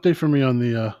have an update for me on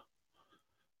the?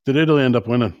 Did Italy end up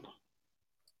winning?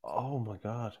 Oh my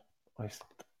god! I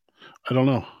don't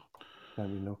know. Let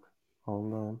me look.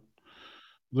 Hold on.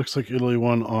 Looks like Italy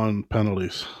won on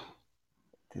penalties.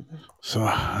 Did they? So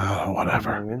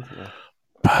whatever. Internet.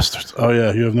 Bastards. Oh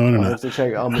yeah, you have no internet. I have to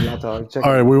check on my laptop.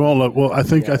 All right, we won't look. Well, I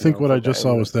think what I just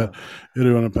saw was that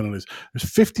Italy won on penalties.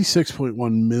 There's 56.1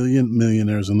 million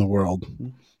millionaires in the world,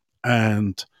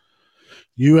 and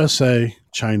USA,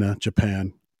 China,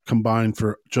 Japan combined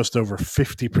for just over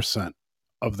 50%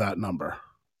 of that number.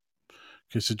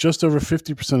 Okay, so just over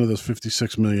 50% of those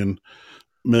 56 million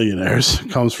millionaires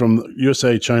comes from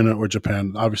USA, China, or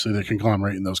Japan. Obviously, they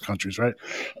conglomerate in those countries, right?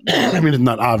 I mean,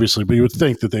 not obviously, but you would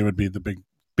think that they would be the big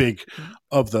big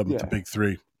of them, the Yeah. big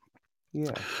three.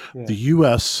 Yeah. The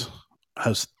U.S.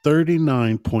 has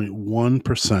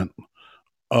 39.1%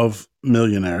 of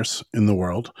millionaires in the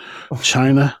world.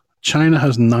 China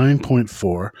has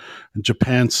 9.4, and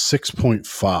Japan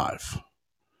 6.5.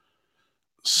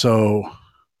 So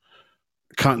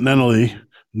continentally,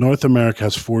 North America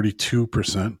has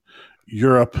 42%.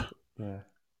 Europe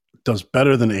does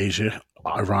better than Asia,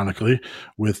 ironically,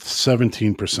 with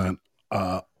 17%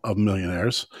 of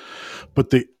millionaires. But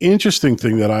the interesting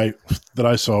thing that I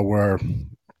saw were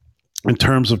in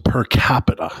terms of per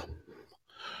capita.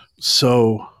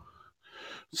 So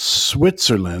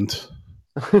Switzerland,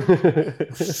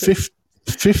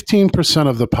 15%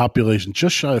 of the population,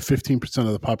 just shy of 15%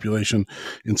 of the population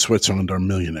in Switzerland are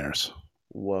millionaires.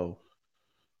 Whoa.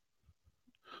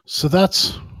 So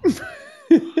that's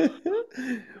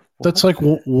like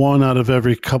one out of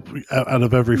every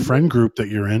friend group that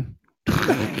you're in.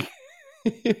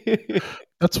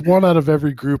 That's one out of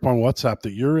every group on WhatsApp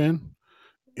that you're in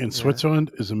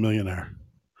Switzerland is a millionaire.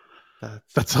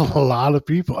 That's a lot of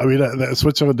people. I mean,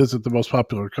 Switzerland isn't the most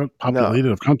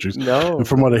populated of countries. No. And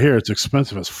from what I hear, it's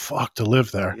expensive as fuck to live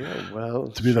there. Yeah, well,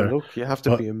 to be there. Look, you have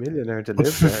to be a millionaire to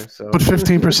live there. So. But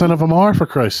 15% of them are, for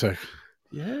Christ's sake.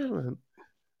 Yeah, man.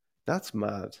 That's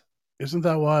mad. Isn't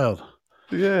that wild?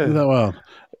 Yeah. Isn't that wild?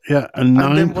 Yeah, and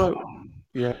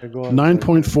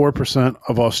 9.4%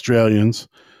 of Australians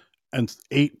and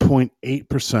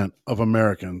 8.8% of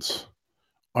Americans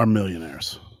are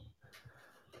millionaires.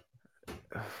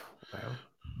 Wow.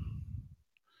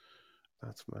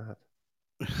 That's mad.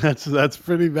 That's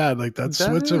pretty bad. Like that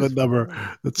Switzerland number.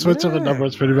 That Switzerland number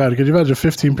is pretty bad. Could you imagine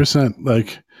 15%?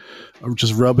 Like, I'm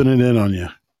just rubbing it in on you.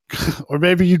 Or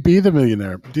maybe you'd be the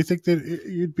millionaire. Do you think that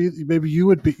you'd be? Maybe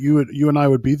you and I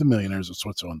would be the millionaires of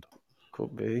Switzerland.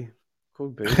 Could be.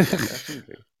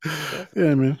 Definitely.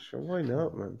 Yeah, I mean, sure, why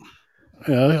not, man?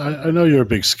 Yeah, I know you're a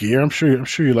big skier. I'm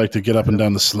sure you like to get up and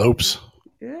down the slopes.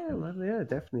 Yeah, man. Yeah,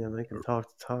 definitely. And I can talk.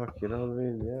 You know what I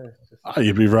mean? Yeah.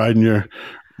 You'd be riding your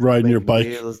bike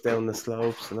wheels down the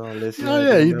slopes and all this.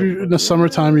 Yeah, you'd be in the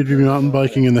summertime. You'd be mountain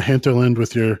biking in the hinterland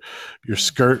with your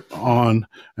skirt on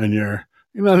and your,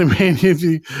 you know what I mean. You'd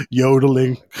be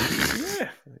yodeling. Yeah,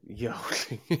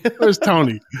 yodeling. Where's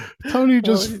Tony? Tony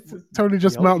just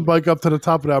mountain bike up to the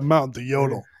top of that mountain to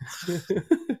yodel.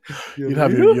 You'd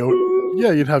have your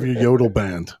yodel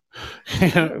band.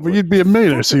 But you'd be a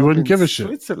millionaire, so you wouldn't give a shit.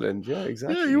 Switzerland, yeah,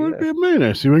 exactly. Yeah, you wouldn't be a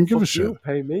millionaire, so you wouldn't give a shit. You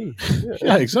pay me.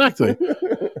 Yeah, exactly.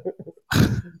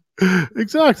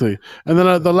 Exactly. And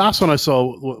then the last one I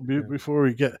saw before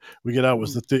we get out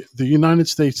was that the United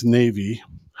States Navy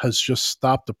has just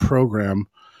stopped the program.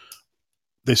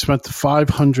 They spent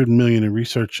 $500 million in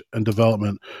research and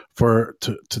development to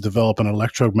develop an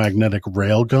electromagnetic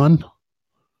rail gun.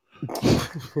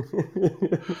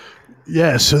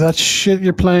 Yeah, so that shit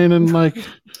you're playing in like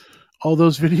all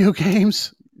those video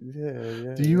games.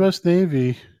 Yeah. The U.S.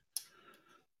 Navy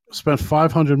spent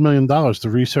 $500 million to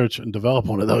research and develop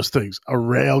one of those things, a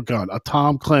rail gun, a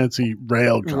Tom Clancy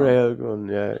rail gun.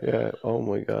 Yeah. Oh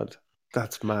my God,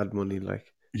 that's mad money.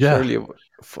 Like, yeah, surely,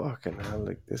 fucking hell,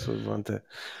 like this would want to.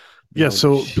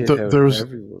 So there was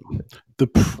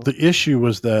the issue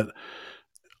was that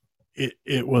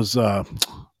it was they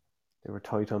were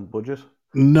tight on budget.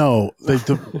 No,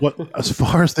 as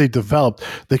far as they developed,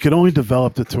 they could only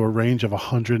develop it to a range of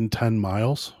 110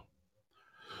 miles.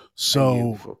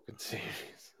 So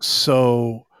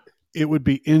it would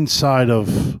be inside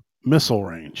of missile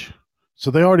range.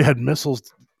 So they already had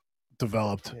missiles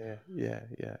developed. Yeah.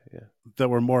 That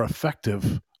were more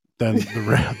effective than the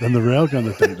railgun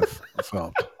that they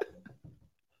developed.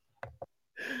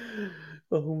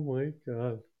 Oh my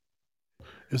God.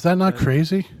 Is that not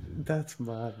crazy? That's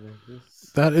mad, man.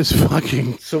 That is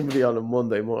fucking... Somebody on a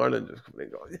Monday morning just coming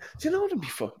and going, do you know what would be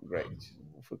fucking great?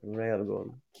 Fucking rail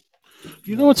gun.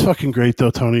 You know what's fucking great though,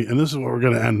 Tony? And this is where we're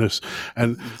going to end this.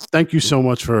 And thank you so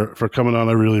much for coming on.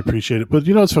 I really appreciate it. But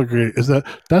you know what's fucking great is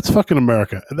that's fucking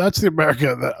America. That's the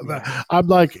America that I'm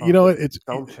like, you know what?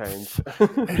 Don't change.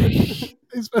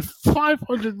 They spent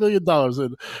 $500 million.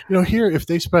 And, you know, if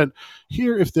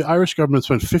the Irish government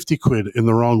spent 50 quid in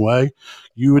the wrong way,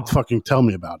 you would fucking tell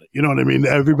me about it. You know what I mean?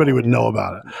 Everybody would know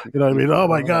about it. You know what I mean? Oh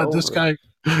my God, this guy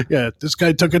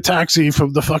took a taxi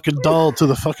from the fucking Dull to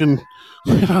the fucking,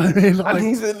 you know what I mean? Like, and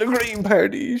he's in the Green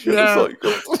Party. He should have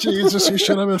cycled. Jesus, he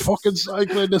should have been fucking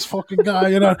cycling, this fucking guy,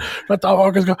 you know. What the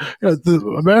fuck is going? You know, the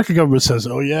American government says,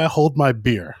 oh yeah, hold my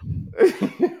beer.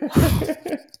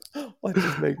 Let's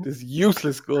just make this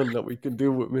useless gun that we can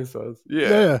do with missiles.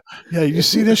 Yeah, yeah. You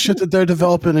see this shit that they're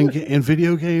developing in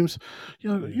video games? You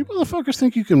motherfuckers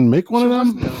think you can make one Sure, of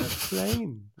them? wasn't there a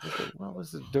plane? What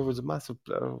was it? There was a massive,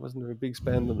 wasn't there a big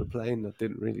spend on the plane that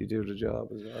didn't really do the job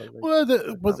as well? Like,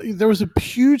 Well, I can't, there was a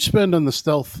huge spend on the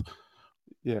stealth,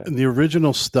 yeah. the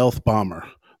original stealth bomber.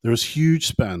 There was huge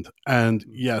spend, and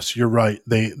yes, you're right.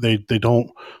 They don't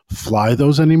fly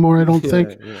those anymore. I don't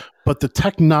think, Yeah, but the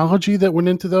technology that went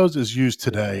into those is used yeah,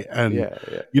 today, and yeah.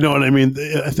 you know what I mean.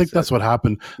 I think that's Exactly. what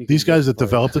happened. You These can guys that justify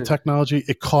developed the it. technology,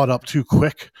 it caught up too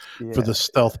quick for the Yeah.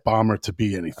 stealth bomber to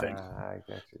be anything. I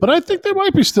get you. But I think there Exactly.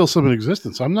 might be still some in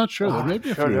existence. I'm not sure. There Oh, may I'm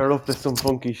be a sure few. they're up to some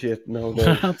funky shit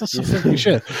nowadays. That's some funky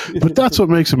shit. But that's what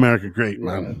makes America great,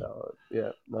 man.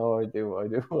 No, I do.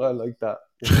 I like that.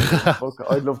 You know, fuck,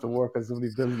 I'd love to work on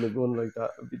somebody building a gun like that.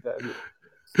 I'd be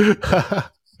dead.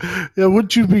 Yeah,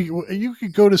 would you be? You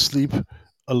could go to sleep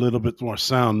a little bit more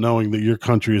sound, knowing that your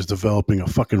country is developing a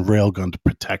fucking railgun to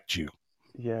protect you.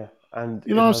 Yeah, and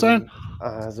You know it what I'm saying?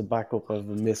 has a backup of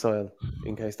a missile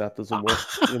in case that doesn't work.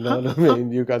 You know what I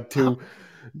mean? You got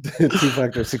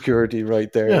two-factor security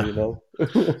right there. Yeah, You know.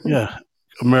 yeah.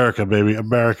 America, baby,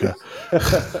 America.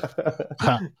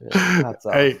 Yeah, hats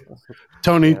off. Hey,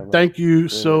 Tony, Yeah, man. thank you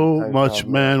Brilliant. so Thanks for much,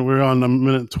 having me on. man. We're on a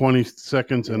minute 20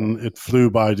 seconds Yeah, and it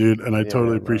flew by, dude. And I totally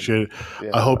yeah, man. appreciate it. Yeah,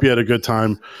 I hope man. you had a good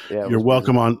time. Yeah, it You're was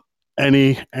welcome brilliant.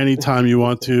 on any time you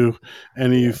want to.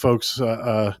 Any Yeah, folks,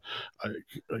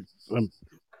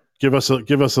 give us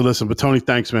a listen. But Tony,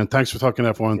 thanks, man. Thanks for talking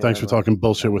F1. yeah, Thanks for man. talking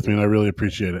bullshit Thank with me. you. And I really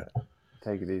appreciate it. Yeah.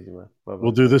 Take it easy, man. Bye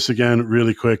We'll bye. do this again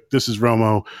really quick. This is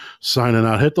Romo signing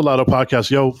out. Hit the Lotto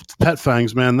podcast. Yo, Pet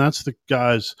Fangs, man. That's the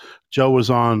guys. Joe was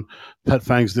on. Pet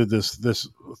Fangs did this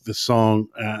song,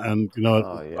 and you know,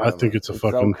 Oh I yeah, think man. it's a It's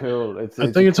so fucking. cool. I It's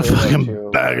a think it's a killer fucking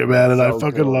tune, banger, man. man, It's and I so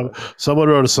fucking cool, love man. it. Someone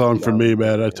wrote a song Good for job, me, man.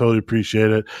 man. I Yeah, totally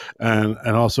appreciate it, yeah,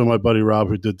 and also my buddy Rob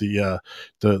who did the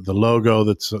logo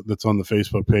that's on the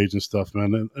Facebook page and stuff,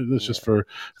 man. And it's just yeah.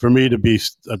 for me to be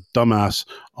a dumbass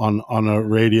on a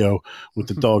radio with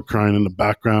the dog crying in the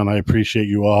background. I appreciate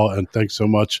you all, and thanks so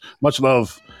much. Much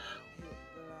love.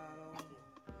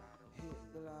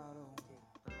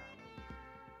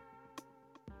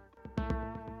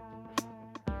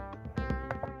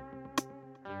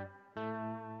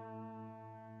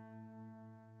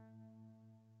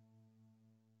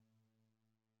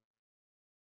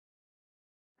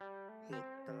 Hit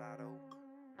the lotto.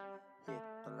 Hit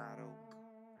the lotto.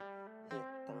 Hit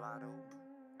the lotto.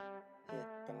 Hit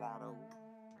the lotto.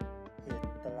 Hit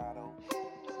the lotto.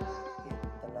 Hit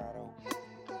the lotto.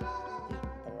 Hit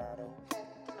the lotto. Hit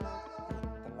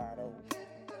the lotto.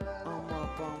 I'm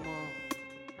up,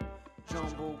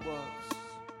 jumbo bucks,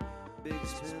 big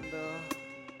spender,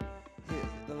 hit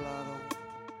the lotto.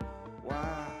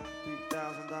 Wow,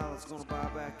 $3,000 gonna buy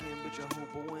back in, bitch, I hope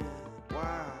I win.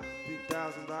 Wow,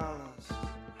 $3,000,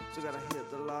 so gotta hit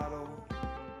the lotto,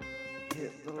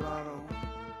 hit the lotto,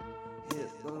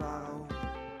 hit the lotto,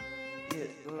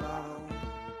 hit the lotto,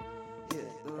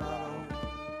 hit the lotto,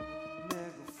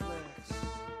 mega flex,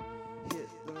 hit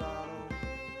the lotto,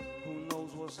 who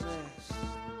knows what's next,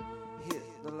 hit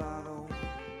the lotto,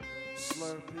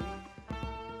 Slurpee,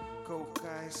 Coke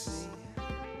Icy,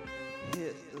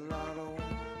 hit the lotto,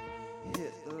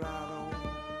 hit the lotto.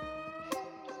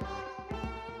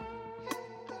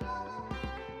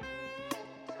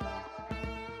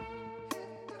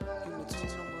 Give me two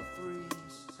number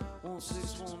threes,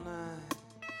 1619,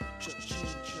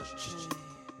 cha-ching, cha-ching,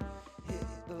 hit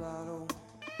the lotto,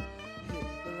 hit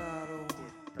the lotto,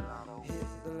 hit the lotto, hit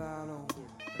the lotto,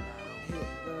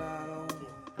 hit the lotto,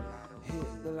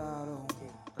 hit the lotto.